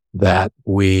that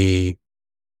we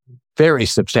very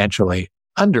substantially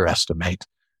underestimate.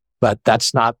 But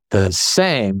that's not the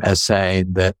same as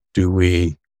saying that do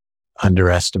we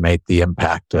underestimate the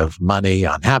impact of money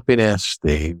on happiness,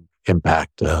 the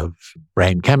impact of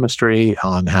brain chemistry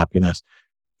on happiness.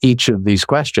 Each of these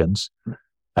questions,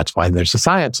 that's why there's a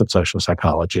science of social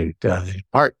psychology, in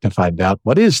part to find out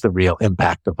what is the real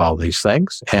impact of all these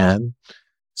things. And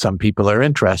some people are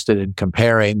interested in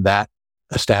comparing that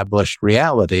established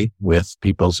reality with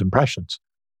people's impressions.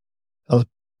 A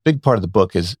big part of the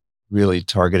book is really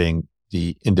targeting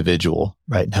the individual,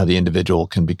 right? And how the individual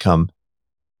can become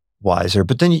wiser.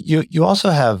 But then you also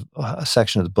have a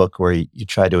section of the book where you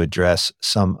try to address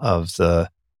some of the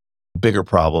bigger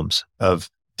problems of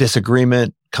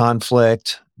disagreement,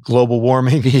 conflict, global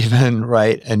warming even,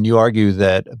 right? And you argue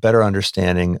that a better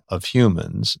understanding of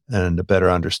humans and a better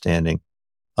understanding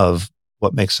of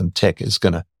what makes them tick is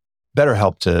going to better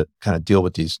help to kind of deal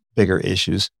with these bigger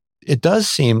issues. It does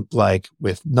seem like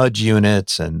with nudge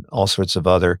units and all sorts of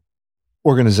other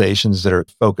organizations that are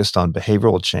focused on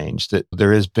behavioral change, that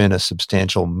there has been a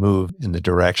substantial move in the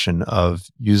direction of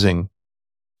using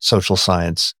social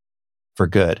science for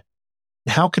good.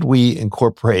 How could we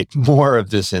incorporate more of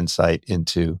this insight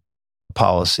into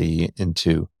policy,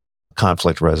 into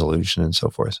conflict resolution, and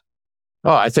so forth?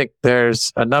 Oh, I think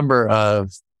there's a number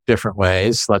of different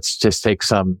ways. Let's just take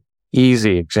some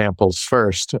easy examples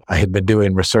first. I had been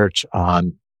doing research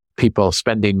on people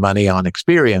spending money on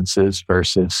experiences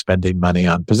versus spending money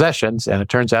on possessions. And it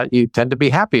turns out you tend to be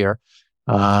happier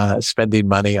spending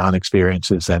money on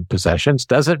experiences than possessions.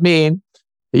 Doesn't mean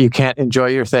that you can't enjoy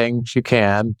your things. You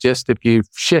can. Just if you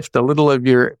shift a little of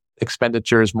your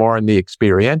expenditures more in the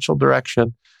experiential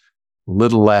direction, a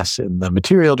little less in the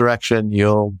material direction,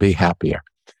 you'll be happier.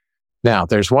 Now,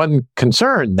 there's one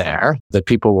concern there that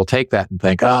people will take that and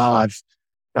think, I've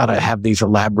got to have these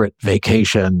elaborate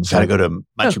vacations. Got to go to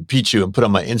Machu Picchu and put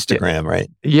on my Instagram, right?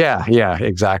 Yeah,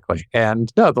 exactly.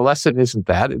 And no, the lesson isn't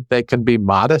that. They can be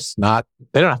modest,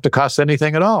 they don't have to cost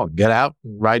anything at all. Get out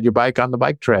and ride your bike on the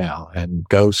bike trail and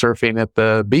go surfing at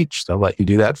the beach. They'll let you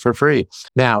do that for free.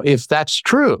 Now, if that's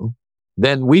true,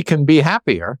 then we can be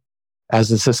happier as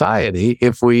a society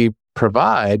if we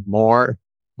provide more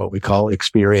what we call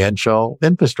experiential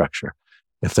infrastructure.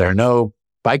 If there are no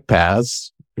bike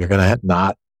paths, you're going to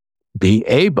not be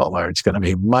able, or it's going to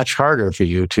be much harder for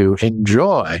you to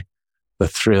enjoy the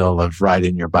thrill of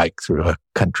riding your bike through a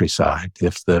countryside.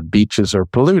 If the beaches are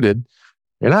polluted,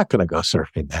 you're not going to go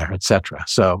surfing there, etc.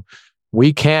 So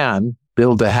we can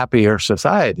build a happier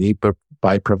society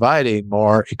by providing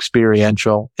more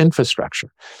experiential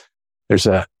infrastructure. There's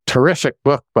a terrific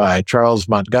book by Charles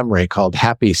Montgomery called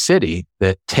Happy City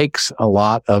that takes a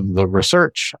lot of the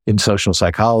research in social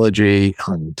psychology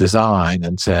on design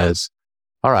and says,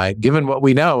 all right, given what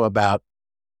we know about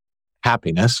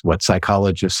happiness, what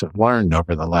psychologists have learned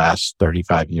over the last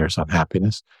 35 years on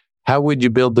happiness, how would you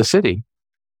build the city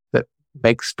that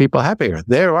makes people happier?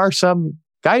 There are some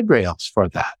guide rails for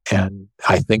that. And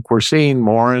I think we're seeing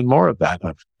more and more of that,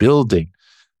 of building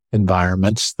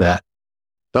environments that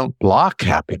don't block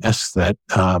happiness, that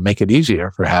make it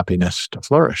easier for happiness to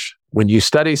flourish. When you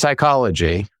study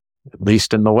psychology, at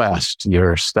least in the West,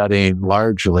 you're studying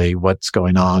largely what's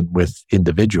going on with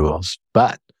individuals,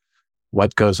 but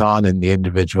what goes on in the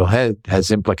individual head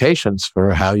has implications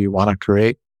for how you want to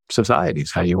create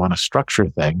societies, how you want to structure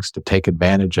things to take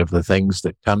advantage of the things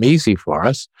that come easy for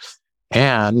us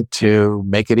and to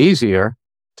make it easier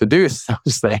to do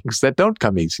those things that don't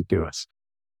come easy to us.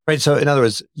 Right. So in other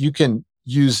words, you can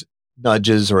use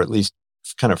nudges or at least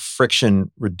kind of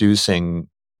friction reducing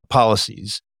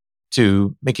policies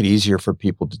to make it easier for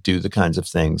people to do the kinds of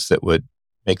things that would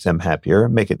make them happier,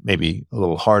 make it maybe a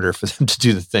little harder for them to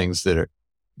do the things that are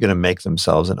going to make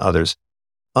themselves and others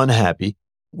unhappy.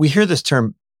 We hear this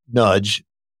term nudge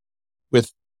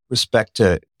with respect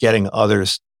to getting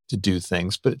others to do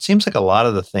things, but it seems like a lot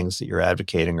of the things that you're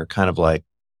advocating are kind of like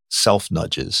self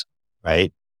nudges,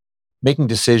 right? Making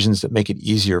decisions that make it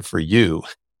easier for you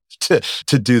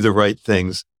to do the right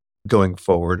things going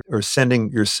forward, or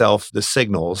sending yourself the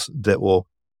signals that will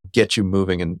get you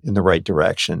moving in the right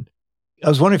direction. I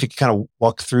was wondering if you could kind of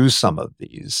walk through some of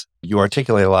these. You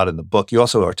articulate a lot in the book. You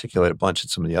also articulate a bunch in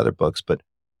some of the other books, but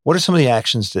what are some of the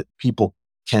actions that people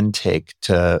can take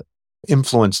to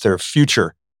influence their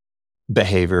future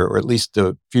behavior, or at least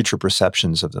the future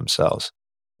perceptions of themselves?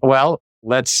 Well,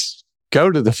 let's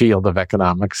go to the field of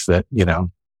economics that,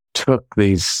 took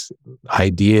these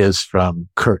ideas from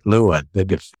Kurt Lewin,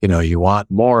 that if, you want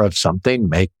more of something,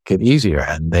 make it easier.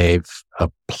 And they've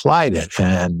applied it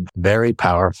in very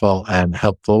powerful and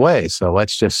helpful ways. So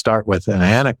let's just start with an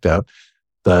anecdote.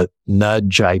 The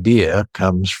nudge idea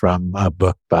comes from a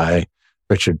book by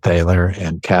Richard Thaler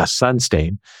and Cass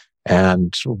Sunstein.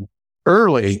 And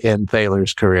early in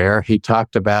Thaler's career, he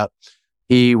talked about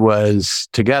he was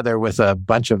together with a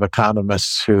bunch of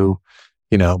economists who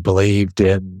believed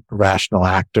in rational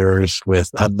actors with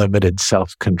unlimited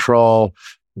self-control.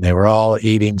 They were all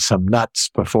eating some nuts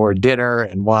before dinner,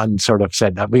 and one sort of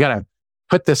said, we got to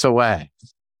put this away.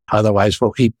 Otherwise,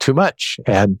 we'll eat too much.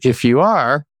 And if you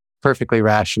are perfectly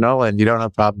rational and you don't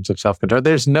have problems of self-control,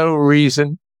 there's no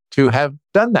reason to have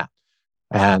done that.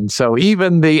 And so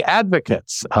even the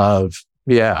advocates of,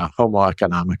 Homo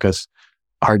economicus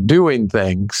are doing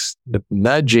things,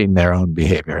 nudging their own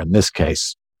behavior. In this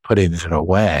case, putting it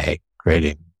away,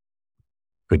 creating,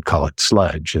 we'd call it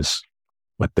sludge, is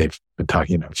what they've been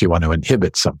talking about. If you want to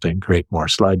inhibit something, create more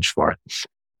sludge for it.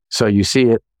 So you see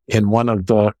it in one of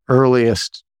the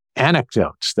earliest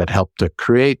anecdotes that helped to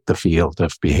create the field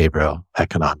of behavioral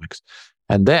economics.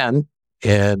 And then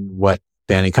in what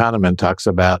Danny Kahneman talks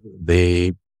about,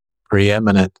 the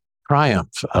preeminent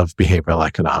triumph of behavioral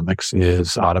economics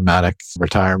is automatic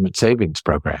retirement savings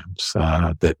programs,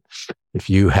 that if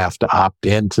you have to opt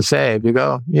in to save, you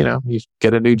go, you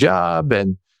get a new job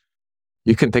and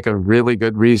you can think of really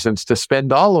good reasons to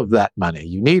spend all of that money.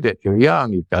 You need it. You're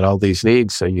young. You've got all these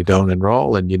needs. So you don't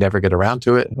enroll and you never get around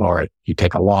to it, or you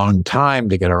take a long time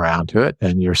to get around to it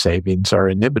and your savings are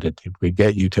inhibited. If we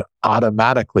get you to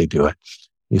automatically do it,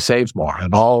 you save more.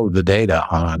 And all of the data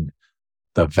on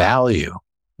the value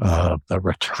of the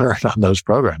return on those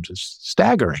programs is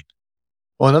staggering.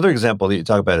 Well, another example that you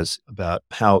talk about is about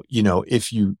how,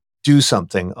 if you do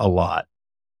something a lot,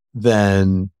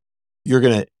 then you're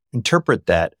going to interpret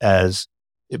that as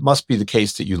it must be the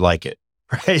case that you like it,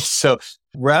 right? So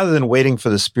rather than waiting for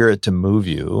the spirit to move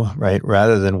you, right?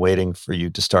 Rather than waiting for you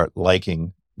to start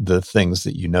liking the things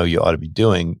that you ought to be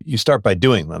doing, you start by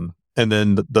doing them. And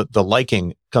then the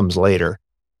liking comes later.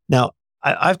 Now,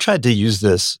 I've tried to use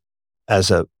this as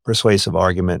a persuasive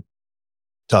argument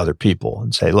to other people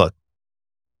and say, look,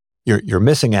 you're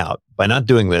missing out by not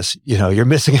doing this. You're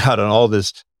missing out on all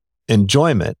this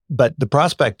enjoyment, but the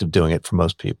prospect of doing it for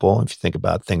most people, if you think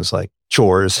about things like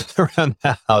chores around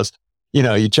the house,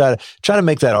 you try to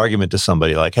make that argument to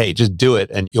somebody like, hey, just do it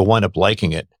and you'll wind up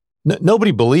liking it.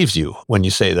 Nobody believes you when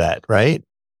you say that, right?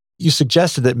 You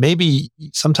suggested that maybe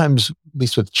sometimes, at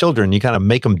least with children, you kind of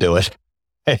make them do it,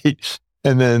 right?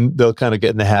 And then they'll kind of get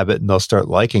in the habit and they'll start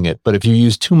liking it. But if you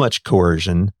use too much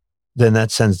coercion, then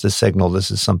that sends the signal this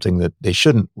is something that they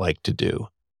shouldn't like to do.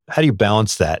 How do you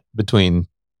balance that between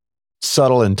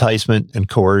subtle enticement and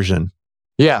coercion?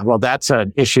 Yeah, well, that's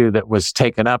an issue that was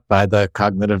taken up by the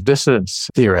cognitive dissonance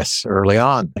theorists early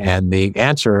on. And the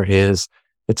answer is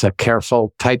it's a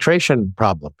careful titration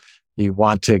problem. You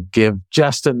want to give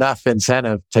just enough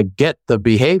incentive to get the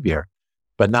behavior,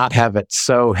 but not have it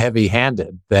so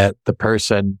heavy-handed that the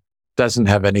person doesn't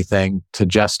have anything to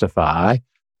justify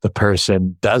the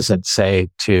person doesn't say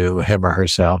to him or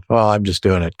herself, well, I'm just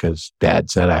doing it because dad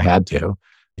said I had to.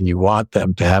 And you want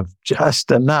them to have just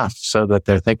enough so that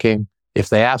they're thinking, if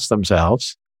they ask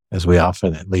themselves, as we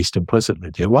often at least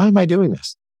implicitly do, why am I doing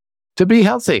this? To be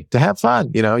healthy, to have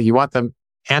fun. You want them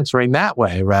answering that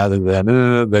way rather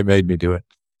than, they made me do it.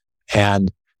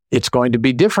 And it's going to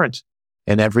be different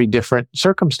in every different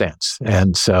circumstance.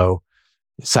 And so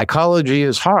psychology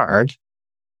is hard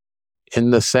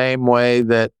in the same way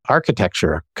that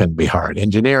architecture can be hard.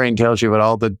 Engineering tells you what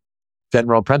all the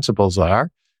general principles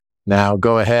are. Now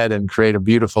go ahead and create a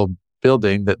beautiful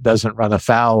building that doesn't run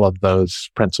afoul of those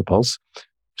principles.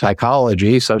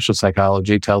 Psychology, social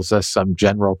psychology, tells us some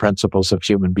general principles of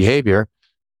human behavior.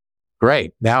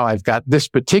 Great. Now I've got this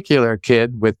particular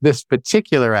kid with this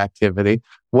particular activity.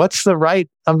 What's the right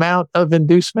amount of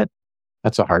inducement?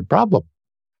 That's a hard problem.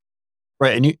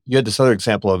 Right. And you had this other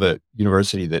example of a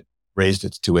university that raised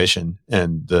its tuition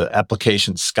and the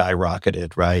applications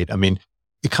skyrocketed, right? I mean,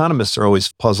 economists are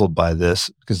always puzzled by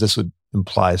this because this would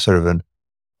imply sort of an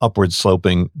upward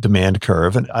sloping demand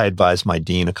curve. And I advised my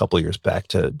dean a couple of years back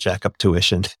to jack up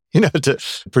tuition, to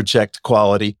project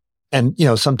quality. And,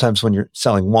 sometimes when you're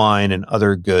selling wine and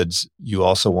other goods, you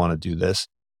also want to do this.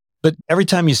 But every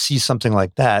time you see something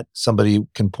like that, somebody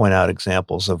can point out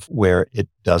examples of where it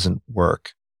doesn't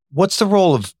work. What's the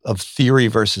role of theory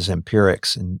versus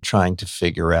empirics in trying to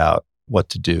figure out what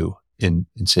to do in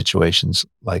situations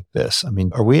like this? I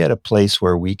mean, are we at a place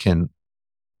where we can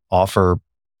offer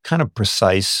kind of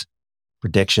precise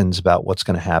predictions about what's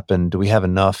going to happen? Do we have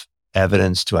enough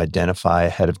evidence to identify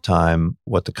ahead of time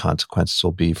what the consequences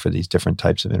will be for these different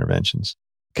types of interventions?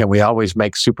 Can we always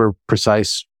make super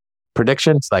precise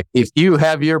predictions? Like if you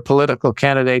have your political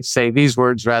candidates say these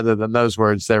words rather than those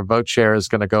words, their vote share is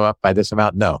going to go up by this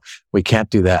amount. No, we can't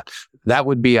do that. That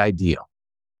would be ideal.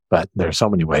 But there are so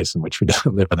many ways in which we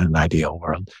don't live in an ideal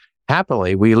world.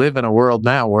 Happily, we live in a world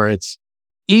now where it's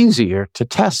easier to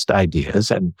test ideas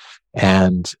and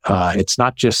it's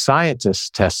not just scientists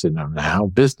testing them now.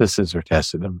 Businesses are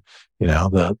testing them.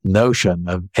 The notion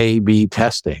of A/B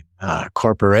testing,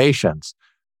 corporations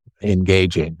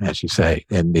engaging, as you say,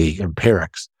 in the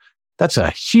empirics. That's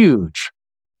a huge,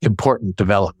 important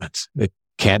development that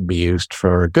can be used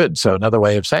for good. So another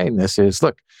way of saying this is,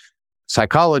 look,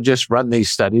 psychologists run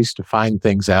these studies to find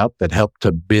things out that help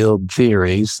to build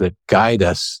theories that guide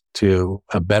us to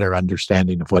a better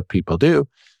understanding of what people do.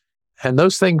 And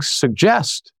those things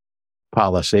suggest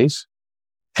policies,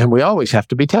 and we always have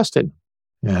to be tested.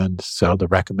 And so the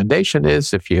recommendation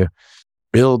is if you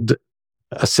build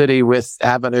a city with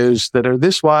avenues that are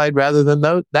this wide rather than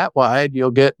that wide,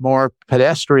 you'll get more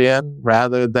pedestrian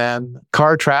rather than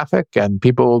car traffic and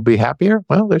people will be happier.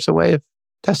 Well, there's a way of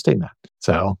testing that.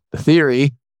 So the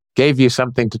theory gave you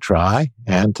something to try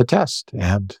and to test,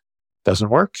 and doesn't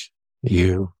work,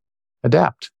 you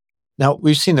adapt. Now,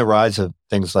 we've seen the rise of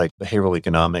things like behavioral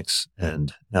economics,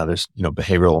 and now there's,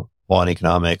 behavioral law and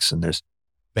economics, and there's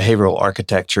behavioral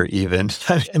architecture even.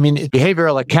 I mean,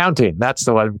 behavioral accounting, that's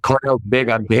the one. Cornell's big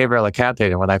on behavioral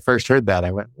accounting. And when I first heard that,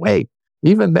 I went, wait,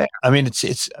 even there. I mean,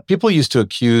 it's people used to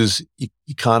accuse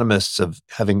economists of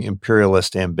having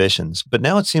imperialist ambitions, but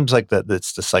now it seems like that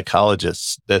it's the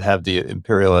psychologists that have the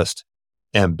imperialist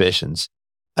ambitions.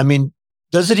 I mean,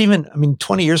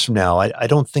 20 years from now, I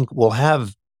don't think we'll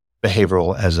have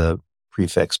behavioral as a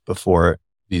prefix before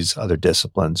these other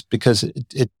disciplines because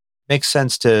it makes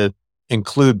sense to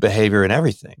include behavior in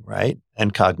everything, right?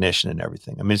 And cognition in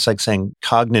everything. I mean, it's like saying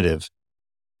cognitive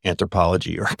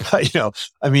anthropology or,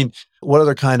 what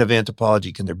other kind of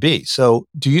anthropology can there be? So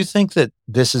do you think that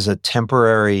this is a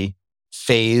temporary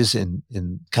phase in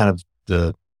kind of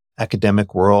the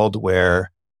academic world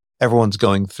where everyone's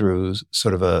going through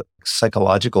sort of a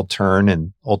psychological turn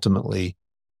and ultimately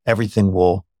everything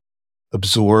will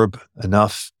absorb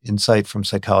enough insight from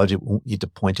psychology, it won't need to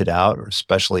point it out or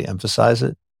especially emphasize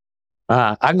it?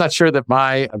 I'm not sure that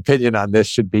my opinion on this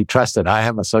should be trusted. I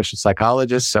am a social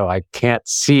psychologist, so I can't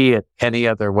see it any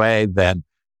other way than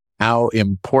how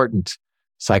important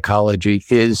psychology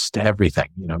is to everything,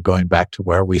 going back to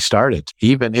where we started.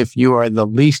 Even if you are the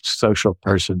least social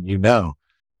person,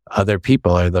 other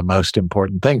people are the most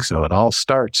important thing. So it all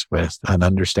starts with an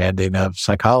understanding of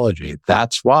psychology.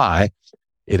 That's why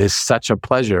it is such a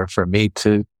pleasure for me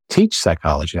to teach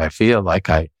psychology. I feel like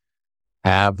I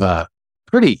have a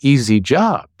pretty easy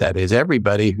job. That is,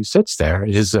 everybody who sits there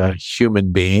is a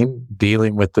human being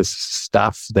dealing with the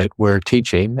stuff that we're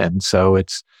teaching. And so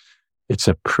it's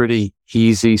a pretty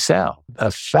easy sell.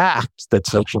 The fact that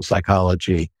social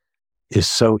psychology is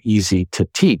so easy to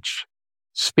teach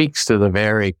speaks to the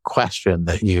very question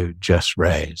that you just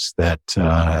raised, that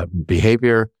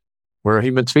behavior, we're a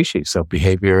human species, so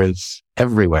behavior is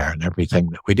everywhere in everything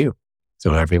that we do.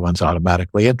 So everyone's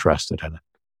automatically interested in it.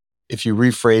 If you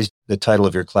rephrase the title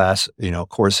of your class,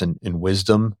 course in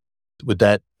wisdom, would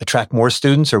that attract more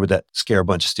students or would that scare a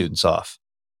bunch of students off?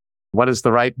 What is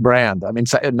the right brand? I mean,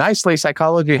 nicely,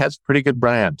 psychology has a pretty good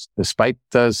brand, despite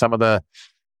some of the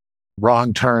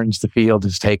wrong turns the field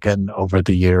has taken over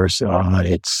the years.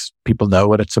 People know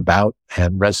what it's about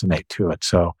and resonate to it.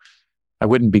 So I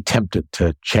wouldn't be tempted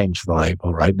to change the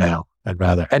label right now.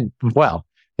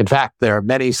 In fact, there are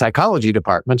many psychology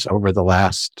departments over the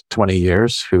last 20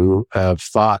 years who have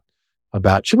thought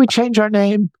about, should we change our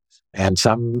name? And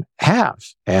some have.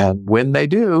 And when they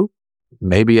do,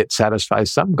 maybe it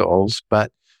satisfies some goals,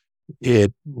 but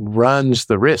it runs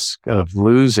the risk of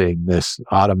losing this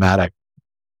automatic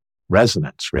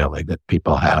resonance, really, that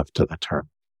people have to the term.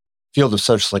 Field of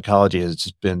social psychology has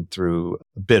just been through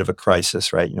a bit of a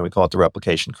crisis, right? We call it the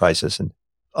replication crisis. And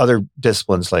other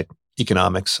disciplines like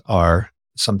economics are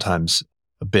sometimes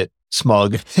a bit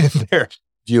smug in their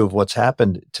view of what's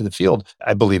happened to the field.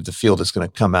 I believe the field is going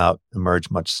to emerge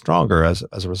much stronger as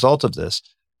a result of this.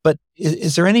 But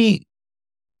is there any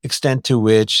extent to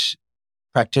which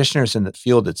practitioners in the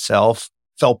field itself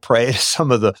fell prey to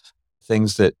some of the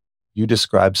things that you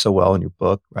describe so well in your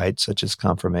book, right? Such as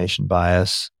confirmation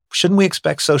bias. Shouldn't we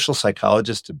expect social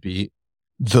psychologists to be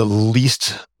the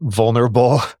least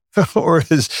vulnerable? Or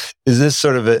is this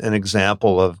sort of an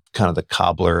example of kind of the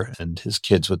cobbler and his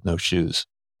kids with no shoes?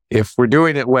 If we're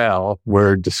doing it well,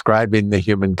 we're describing the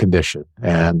human condition.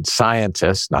 And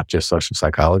scientists, not just social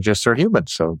psychologists, are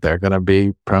humans. So they're going to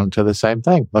be prone to the same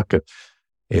thing. Look,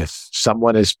 if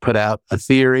someone has put out a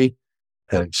theory,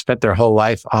 spent their whole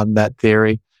life on that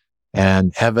theory,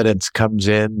 and evidence comes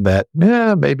in that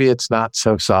maybe it's not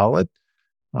so solid,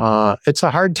 it's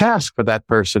a hard task for that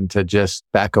person to just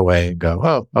back away and go,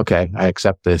 oh, okay, I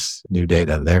accept this new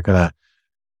data. They're going to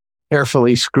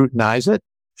carefully scrutinize it.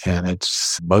 And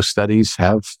most studies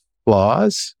have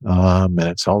flaws, and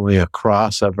it's only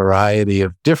across a variety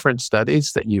of different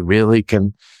studies that you really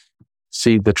can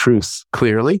see the truth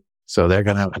clearly. So they're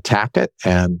going to attack it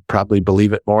and probably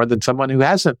believe it more than someone who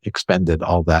hasn't expended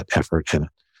all that effort in it.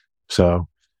 So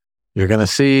you're going to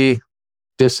see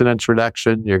dissonance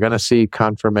reduction. You're going to see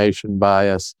confirmation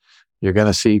bias. You're going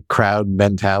to see crowd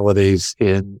mentalities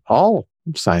in all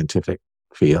scientific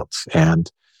fields. And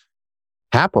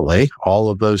happily, all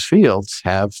of those fields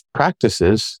have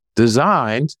practices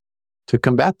designed to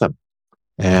combat them.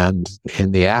 And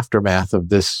in the aftermath of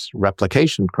this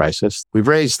replication crisis, we've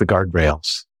raised the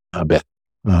guardrails a bit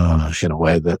in a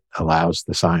way that allows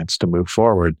the science to move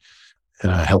forward in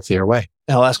a healthier way.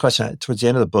 Now, last question. Towards the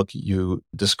end of the book, you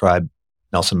describe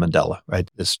Nelson Mandela, right?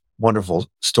 This wonderful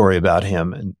story about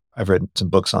him. And I've read some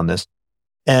books on this.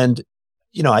 And,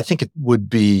 I think it would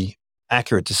be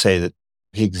accurate to say that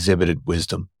he exhibited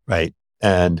wisdom, right?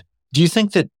 And do you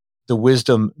think that the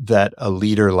wisdom that a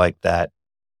leader like that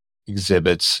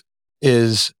exhibits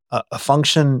is a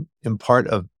function in part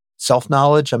of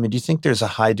self-knowledge? I mean, do you think there's a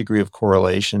high degree of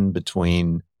correlation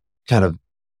between kind of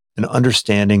an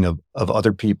understanding of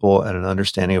other people and an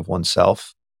understanding of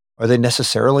oneself? Are they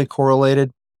necessarily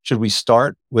correlated? Should we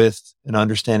start with an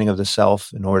understanding of the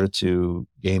self in order to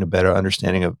gain a better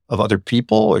understanding of other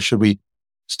people? Or should we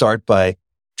start by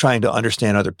trying to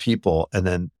understand other people and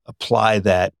then apply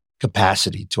that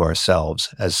capacity to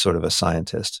ourselves as sort of a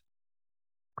scientist?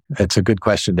 It's a good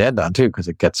question to end on too, because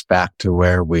it gets back to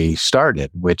where we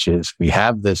started, which is we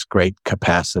have this great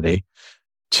capacity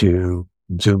to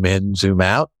zoom in, zoom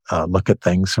out, look at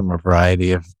things from a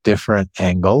variety of different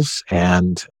angles.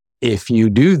 And if you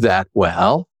do that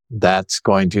well, that's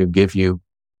going to give you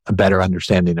a better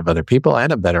understanding of other people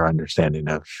and a better understanding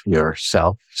of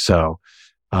yourself. So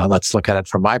let's look at it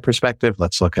from my perspective.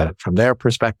 Let's look at it from their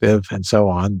perspective and so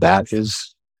on. That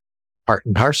is part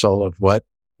and parcel of what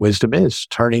wisdom is,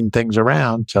 turning things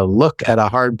around to look at a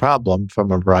hard problem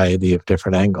from a variety of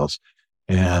different angles.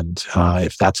 And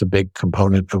if that's a big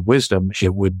component of wisdom,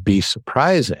 it would be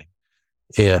surprising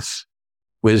if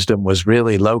wisdom was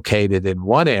really located in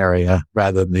one area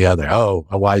rather than the other. Oh,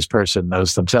 a wise person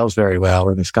knows themselves very well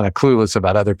and is kind of clueless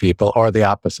about other people, or the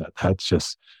opposite. That's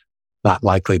just not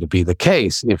likely to be the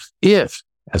case if,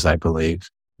 as I believe,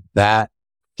 that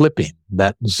flipping,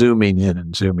 that zooming in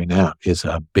and zooming out is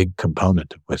a big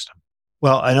component of wisdom.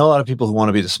 Well, I know a lot of people who want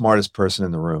to be the smartest person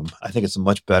in the room. I think it's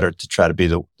much better to try to be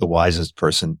the wisest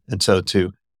person. And so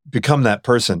to become that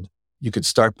person, you could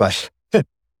start by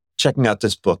checking out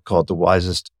this book called The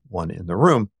Wisest One in the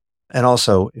Room. And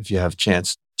also, if you have a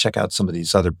chance, check out some of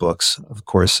these other books. Of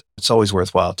course, it's always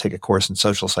worthwhile to take a course in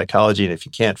social psychology. And if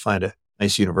you can't find a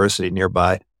nice university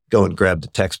nearby, go and grab the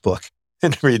textbook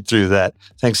and read through that.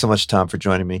 Thanks so much, Tom, for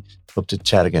joining me. Hope to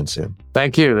chat again soon.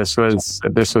 Thank you. This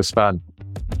was fun.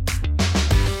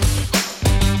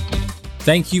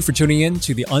 Thank you for tuning in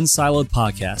to the Unsiloed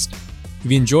podcast.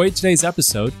 If you enjoyed today's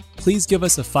episode, please give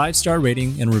us a 5-star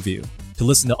rating and review. To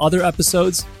listen to other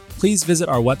episodes, please visit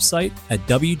our website at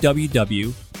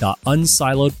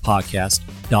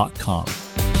www.unsiloedpodcast.com.